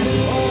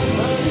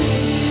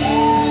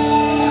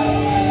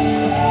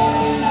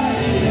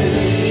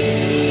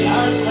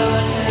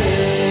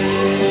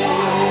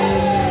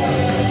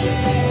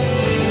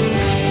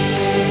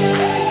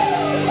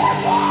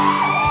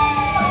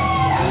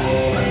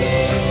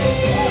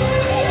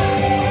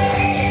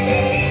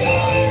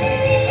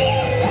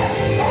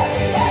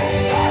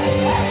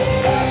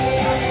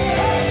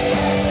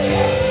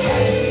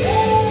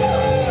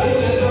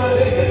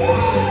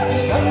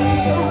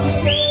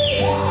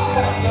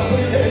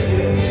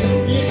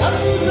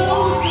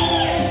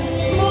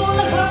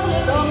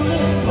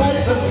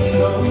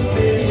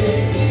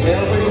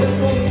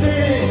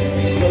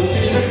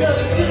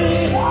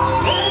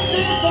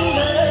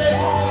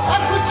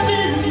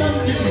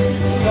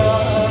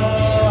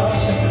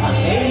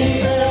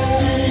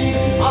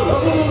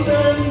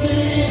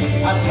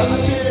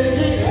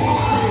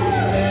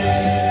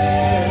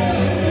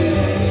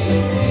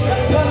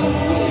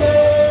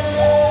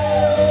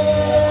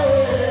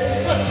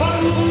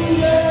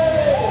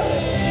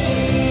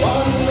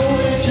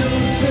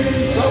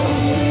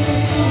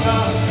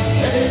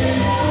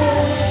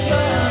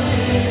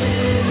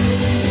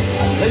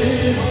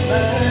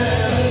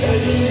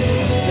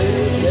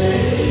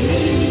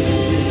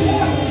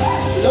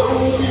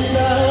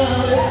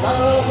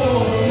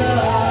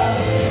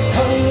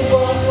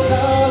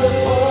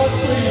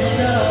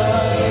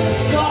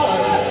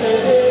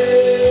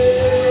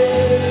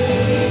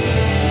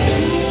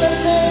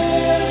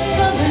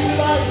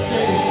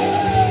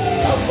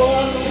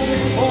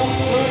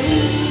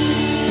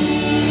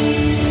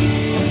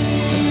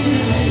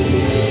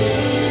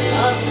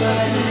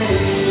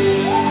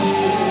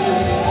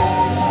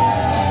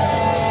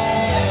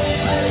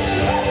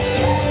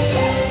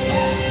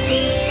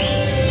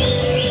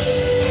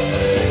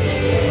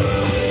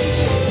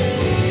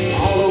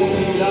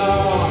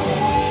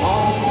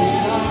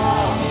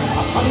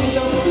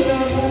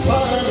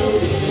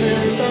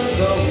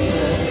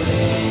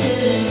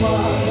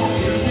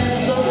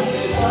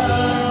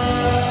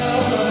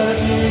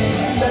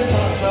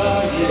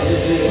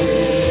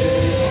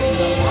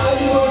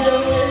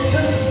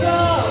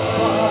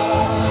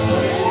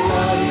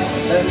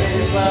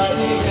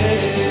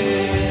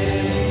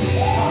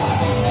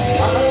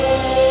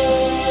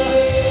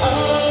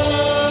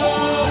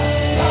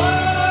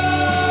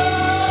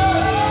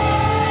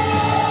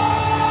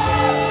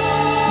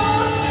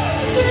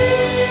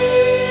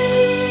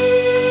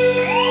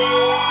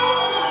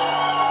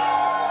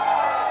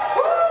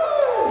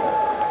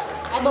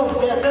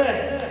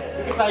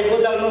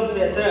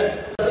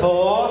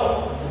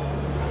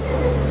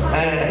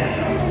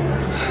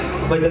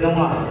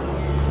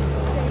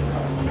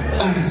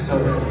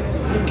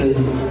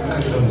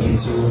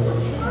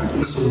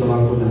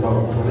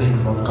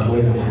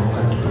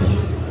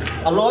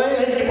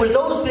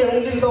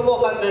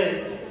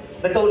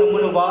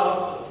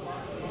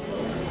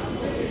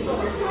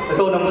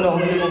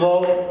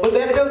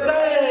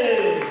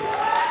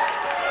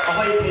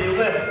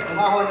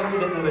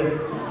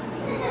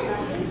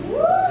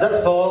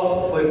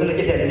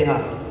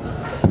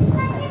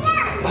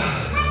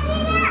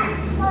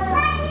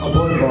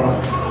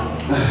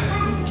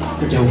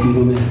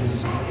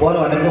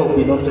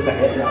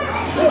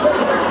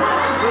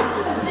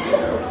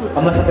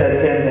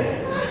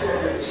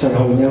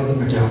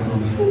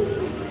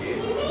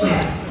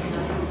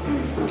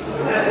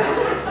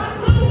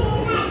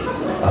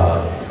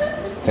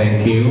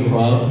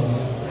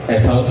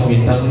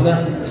 Minthang na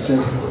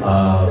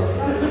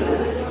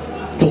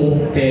chụp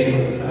tên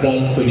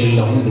grand final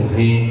lòng đủ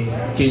thì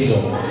kiến rồi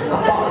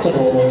các bạn sẽ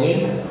hồ mong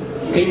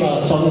khi mà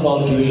chọn vào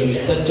kỳ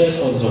là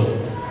judges on rồi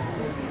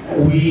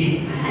we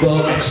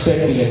don't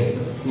expect it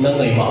năng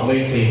ngày mà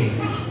mấy thì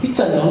cái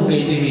trận nóng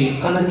này thì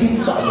cái năng kiến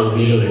trả đồ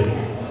đi rồi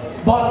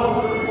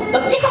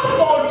but cái hấp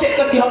ball check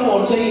cái hấp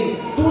ball check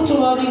tu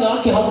chung là đi ngã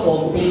cái hấp ball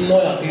pin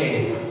nói à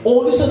cái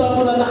ô đi sau đó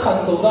mình đã khăn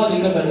tàu ra đi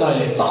cái phần này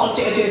là chọn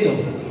check rồi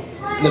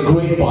the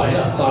great buy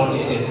là chọn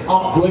check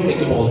upgrade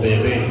cái ball về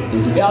về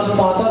bây giờ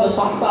ba cha đã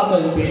sáng tạo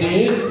cái bị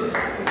đi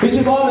bây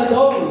giờ con là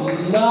sao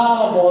na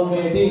ball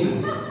về đi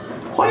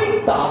phải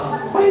ta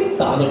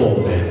nó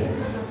ball về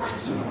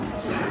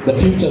the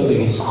future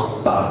thì sáng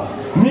tạo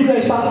mình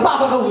này sáng tạo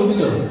cái đâu vậy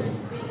chứ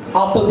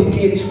after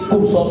decades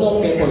cùng số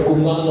dòng kẹp bồi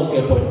cùng ngã dòng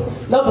kẹp bồi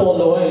nó ball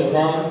đâu ấy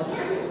là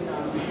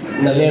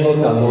na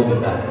level cầm lâu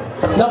được đấy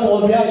na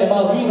ball về là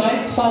bao mình này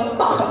sáng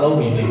tạo cái đâu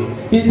vậy thì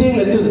ý tiếng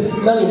là chứ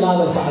na đi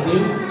là sao đi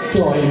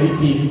cho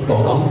MVP tổ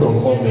công tổ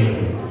không về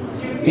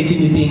cái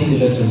chuyện tiếng chỉ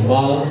là chuẩn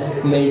vào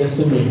này là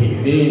sự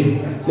mình vì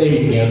đây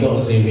mình nghe đó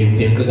sẽ mình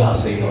tiếng cái gà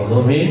sẽ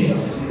nó mình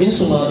in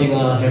suma đi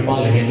ngà hay ba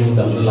là hay nu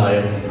đâm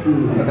lại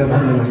ada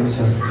mana lagi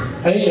sir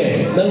ấy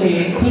lẽ năng hi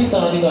Krista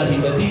đi ngà hi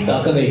nati ta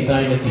cái này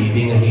tai nati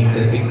đi ngà hi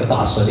cái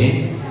ta sơ đi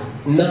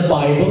na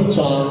Bible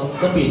trang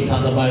na bin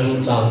than na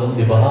Bible trang đúng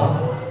đi ba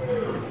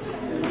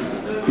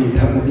bin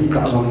than nati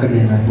ta vang cái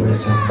này boy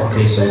sir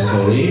okay so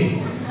sorry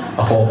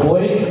a ho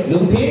boy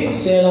lung thi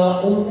se la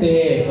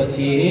te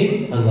pathi ni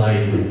angai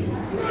lu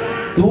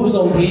tu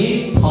zong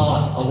hi pha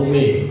a hu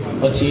me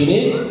pathi ni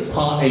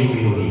pha ai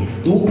pi hi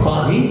tu pha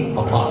ni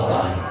a pha ta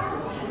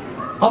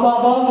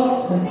Amava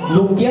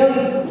Lungoulal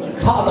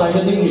Tha Dai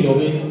na ding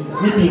hilovin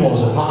mi pi mo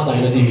so Tha Dai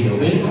na ding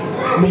hilovin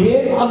mi he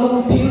alum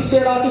thing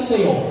sela ki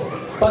seyo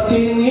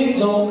pathin hin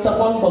jong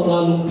chapang banga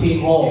lung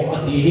thing ho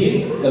ati hin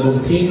la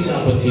lung thing sa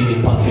pathin hin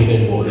pathin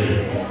len bo le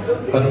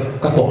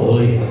ka to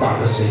loi ta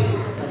ka se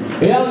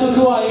e a chu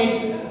tu ai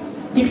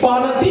ki pa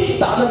na ti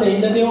ta na nei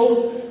na deu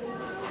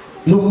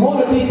lung mo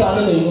na ti ta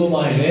na nei no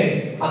mai le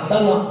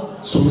atanga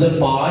sum le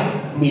pai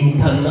min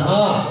than na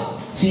a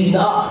chi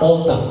na ho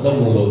tak na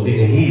mu lo ti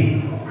hi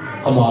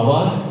Amawa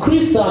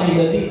Krista hi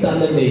na ti ta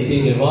na nei te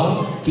le wa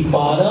ki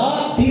pa na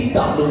ti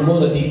ta lung mo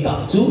na ti ta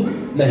chu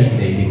na hi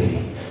nei ni nei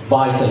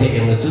vai cha he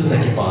em na chu na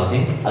ki pa ni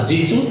a ji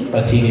chu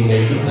pathin ni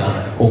nei na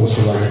hong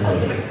su na ai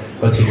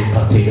pathin ni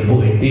pathin na bo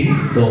en ti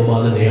do ma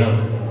na ne am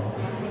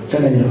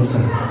cái này nó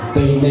sao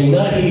Tây này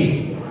na hi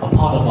a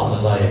pha da ba la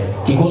lai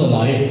ki ko la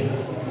lai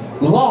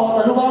lu wa ho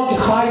na lu wa ki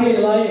khai ni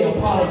lai a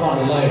pha da ba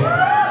la lai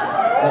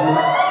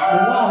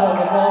lu wa ho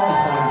na ko ki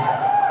khai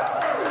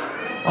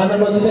ana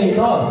ma se nei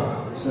no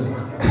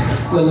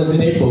lần là gì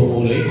đấy bố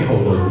bố lấy cái hậu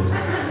rồi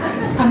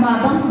mà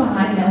băng bằng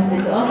ai nào để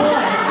chỗ thôi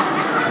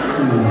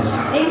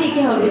em đi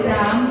cái hậu gì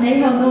tám lấy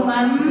hậu đâu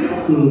bắn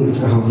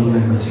cái hậu như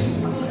này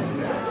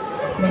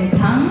mình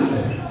thắng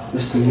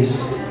yes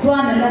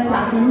qua là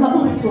sáng chúng nó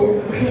bút số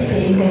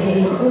cái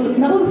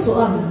nó bút số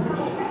ẩm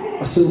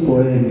asu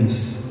boy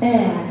miss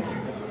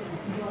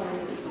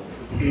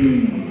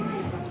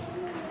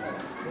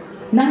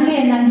năng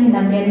nghe năng hi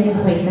nằm nghe đi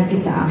huệ năng cái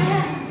sao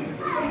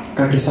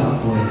cái kisah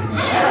boy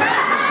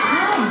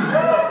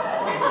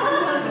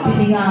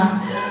Pili nga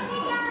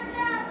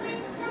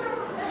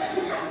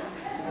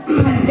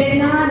Vet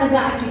na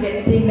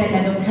nag-a-activate din na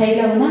nanong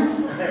kailaw na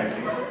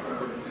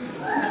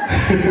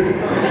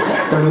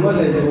kalungan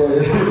lang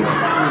boy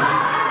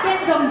Ken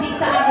zong di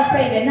ta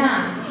agasay le na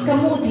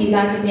kamuti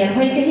la jumyan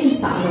hoy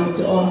kahinsa lo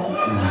jo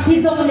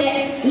Hizong le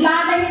la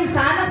na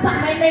hinsa na sa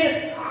may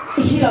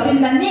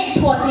hilawin na ne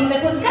thuating le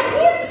kun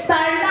kahinsa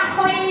na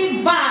hoy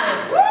val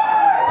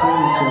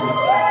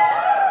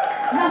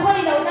Na hoy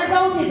law na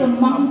zaw si jong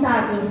mang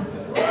ta jo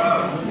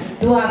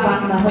Dua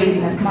bang na hoy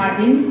na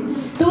smartin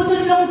tu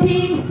chun long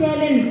ting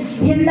selin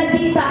hin na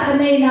ti ta ka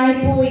nei nai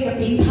pui ka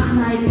pin tha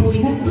nai pui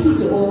na ti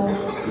jo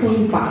kai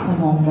pa cha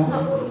mong mo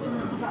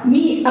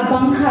mi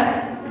abang khat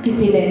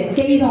kitile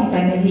kei jong ka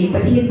ne hi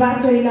pathin ba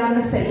choi la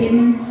ka sa in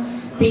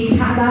pin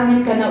tha da nin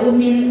kana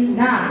umin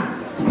na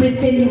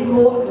Christian hin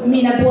ko mi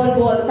na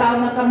bol taw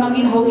na ka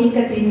magin ho in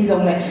ka chin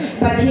jong le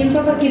pathin to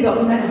ka ki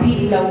jong na di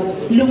law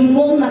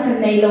lungmong na ka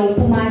nei law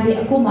puma hi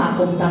akuma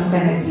kom tam ka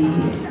na chi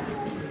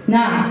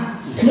na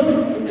lung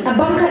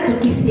abang khat to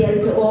kisiel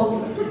jo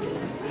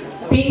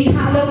ping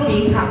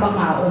tha ba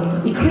ma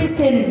I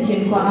Christian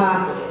hin ko a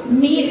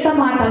mi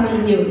tama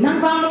hiu nang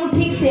bang lung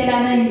thik sela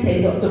na in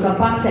sei do to ka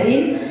pa cha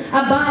in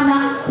abana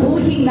hu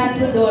hing na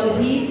thu dol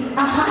hi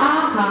a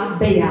ha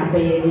be ya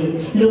be hi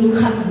lung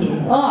kham hi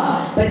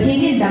pathin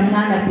ni dam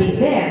na na pi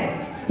le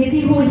hi chi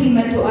hu hing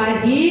na thu a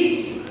hi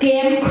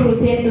Camp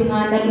Crusade tu nga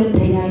na lut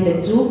thayai le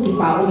chu ki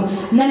pa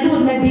na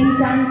lut na ding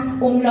chance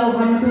lo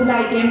ham tu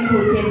lai Camp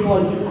Crusade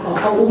bol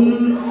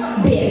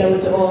be lo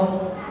cho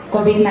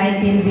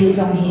COVID-19 zi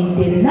zong hin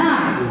din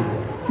na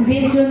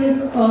zi chun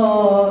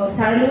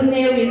sarlu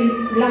newin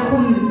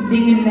lakhum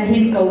dingin na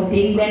hin kau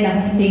ding le na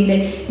hum ding le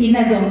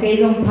ina zong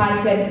ke zong phat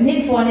ka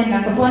nin phone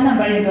na ka phone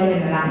number in zong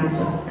na lang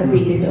cho ka pi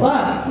de cho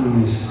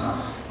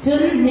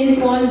chun nin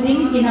phone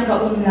ding ina ka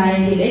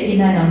online hile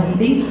ina na hum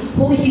ding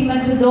hu hing na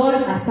thu dol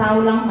asaw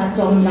lang a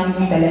chom lang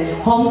tele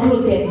home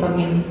crusade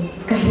bangin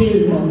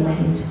kahil nom na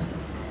hin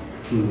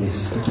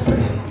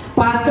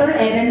Pastor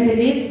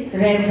Evangelist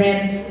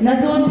Reverend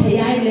Nazun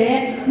Thayai le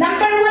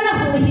number 1 na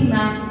hu hing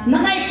na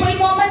nangai poi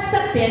mo mas sa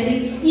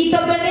pending ito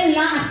belin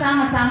la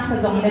asang sa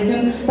zong le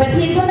chung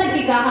pathin to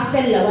nagiga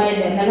afel lawai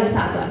le na la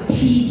sa cha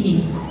thi hi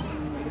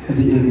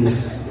di emis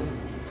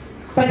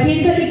pathin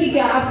to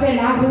igiga afel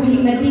la hu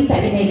hing na ti ta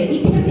ine le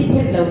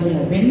ithem lo ni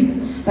lo ben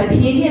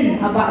pathin yen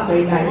awa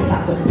zoi na isa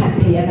cho phat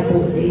thia na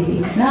bo se di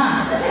na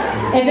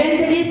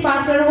Evangelist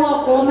Pastor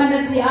ho ko man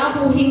chi a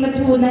hu hing na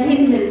thu na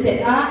hin hil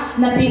chet a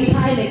na big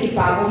thai le ki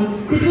pa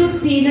chi chu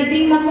chi na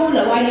ding na mo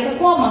la wai le ka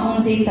ko ma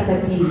hong sing ta ka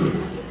chi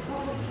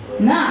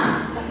na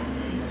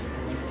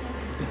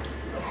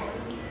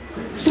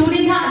tu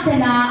ni ha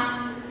chena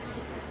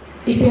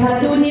ipi ha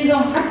tu ni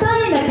jong a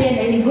chai na pe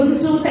le gun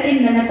chu ta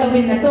in na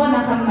tawin na to na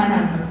kham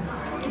manam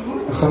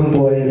kham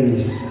boy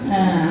miss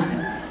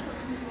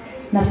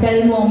na fel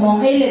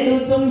mong ai le tu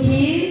chung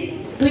hi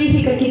tui hi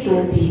ka ki tu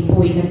pi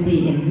pui na ti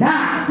na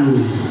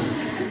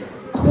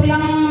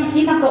khulang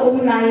ina ka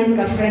lain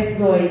ka fresh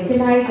joy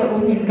chilai ka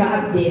in ka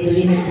update tu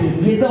in ti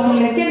hi zong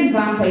le ken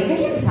wang pai ka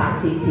hin sa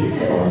chi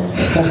cho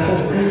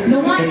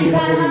nunga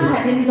iza ham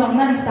hadin zong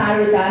nan star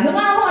da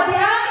nunga ho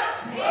dia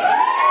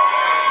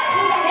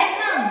chila et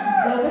nam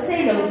zo ka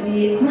sei lo di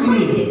na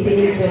hi chi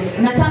cho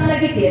na sam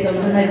lagi che zo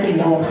na ki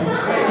lo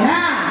na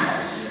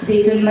di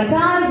chun ma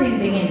chan sing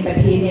dingin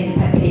pathinin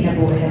pathina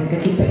bo han ka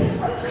ki pa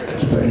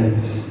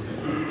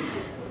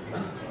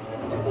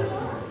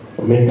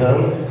Mình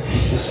thắng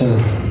Sir.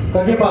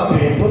 Kaki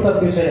papi,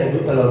 putar bisa yang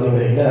tu terlalu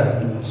tinggi na.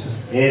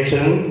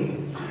 Cun,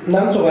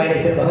 nang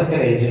sungai kita bahkan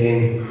kena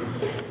izin.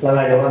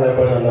 Langai nama ada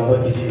person number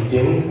kisi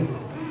tim.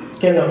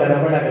 Kena kena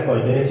pernah ke kau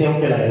ini siapa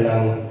kelai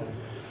nang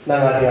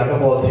ada apa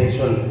ball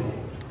tension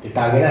di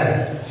tangan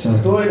na.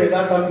 Tu ini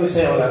sahaja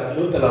bisa orang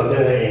tu terlalu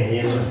tinggi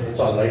ini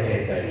soal baik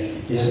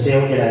terkait.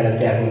 Siapa kelai nang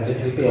kaya mungkin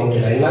cerita yang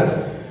kelai nang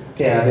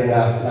kaya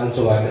ada nang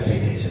sungai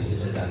kisi tension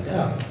cerita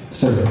dia.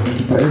 Sir,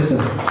 baik sir.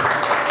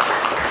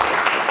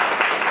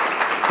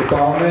 Kita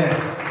ni,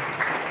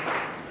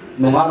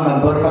 nungan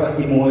number kat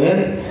Tingmoithem.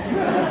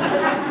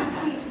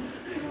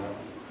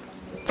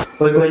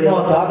 Kau ni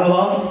apa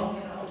bang?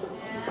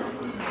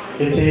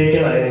 Itu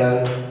kelai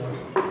nang,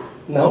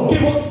 nang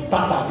kita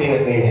tak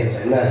tinggal ni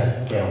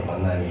sana kaya apa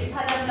nani.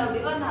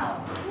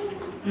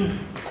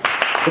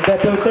 Kita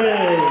cuci.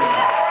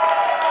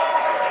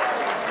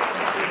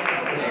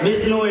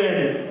 Miss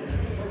Nguyen,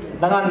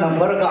 dengan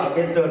number kat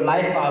kita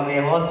live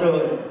kami,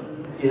 waktu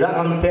izak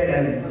kami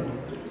send.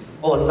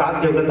 Oh, saat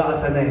dia kata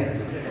sana.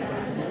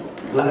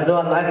 Lalu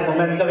live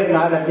komen kami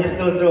nak ada Miss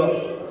Nu tu,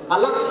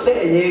 alak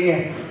deh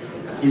yang,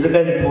 itu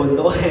kan pun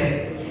tu.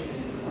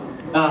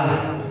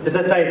 Itu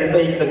cai dan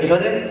baik lagi tu.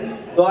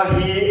 Doa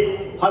hi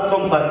hat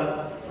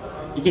sompat,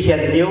 iki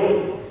hian dia,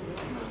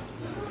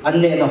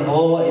 ane nak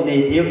ho,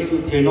 ane dia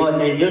suci no,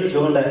 ane dia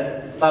cuma le,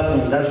 tak pun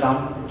bisa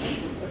sam.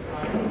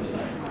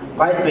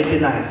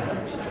 5:29,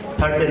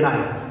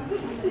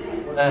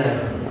 39.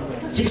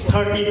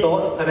 6:30 to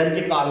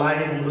 7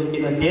 kalai mulut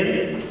kita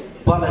din,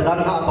 pada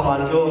zaman apa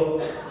macam,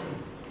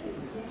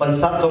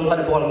 pensat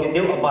jomkan bol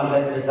kita aban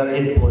le result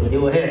pun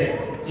dia he.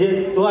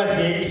 Jadi dua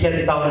hari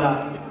ikan tahu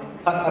na,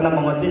 kat anak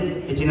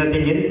mengaji izinnya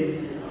tinggi,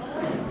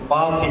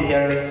 Pak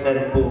Peter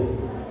Senpu,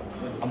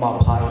 ama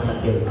Part na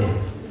dia.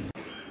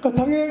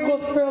 Kathange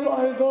Gospel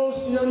Idol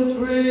Season-3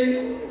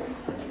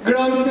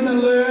 Grand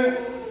Finale,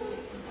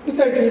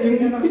 isai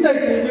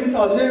kedim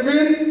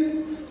tajevin.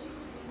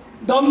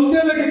 Damse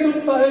lagi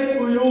tu tarik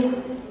kuyu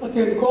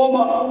atin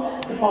koma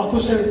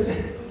patu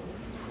sente.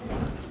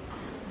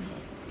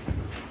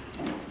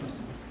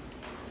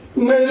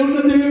 Ngayon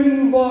na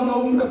din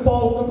wagaong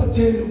kapaw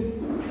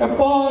kapatino.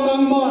 Kapaw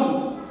ng man.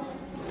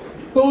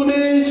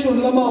 Tunay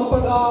sulama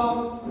pada.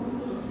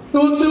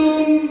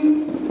 Tutung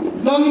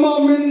nang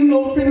mamin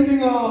no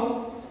pinadinga.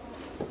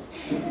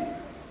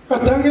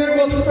 Kathange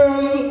Gospel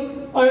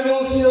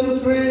Idol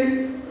Season-3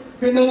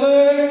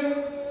 Finale.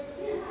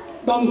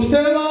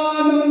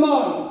 Damsela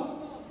naman,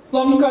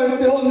 lamkay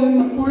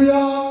teonin na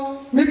kuya,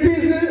 mipi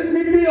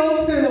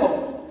silo,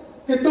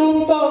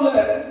 kitub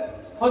tale,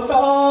 at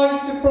ay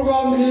si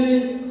programi,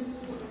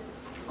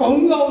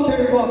 kaungaw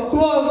teba,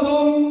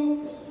 tuwazong,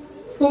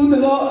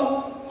 tunila,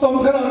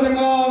 samkara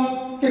nga,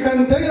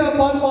 kikantay na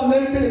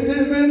panpanay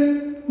pisipin,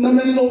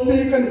 namin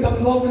lopi kan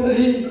takwa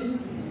pinahi.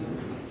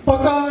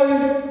 Pakay,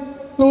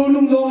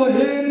 tulong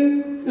zolahin,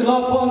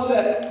 ilapan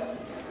le,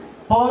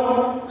 at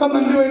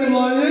kamandiway na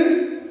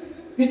lain,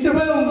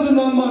 Ichibay unsu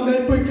nang ma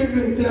may puikip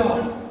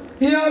bintiya.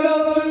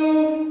 Iyada su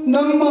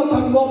nang ma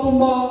thangwa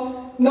puma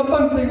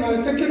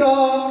napantinga chakira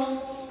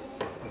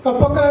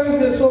kapakay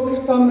Yesu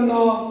Kristo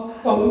mina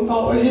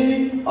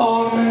kauntawi.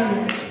 Amen.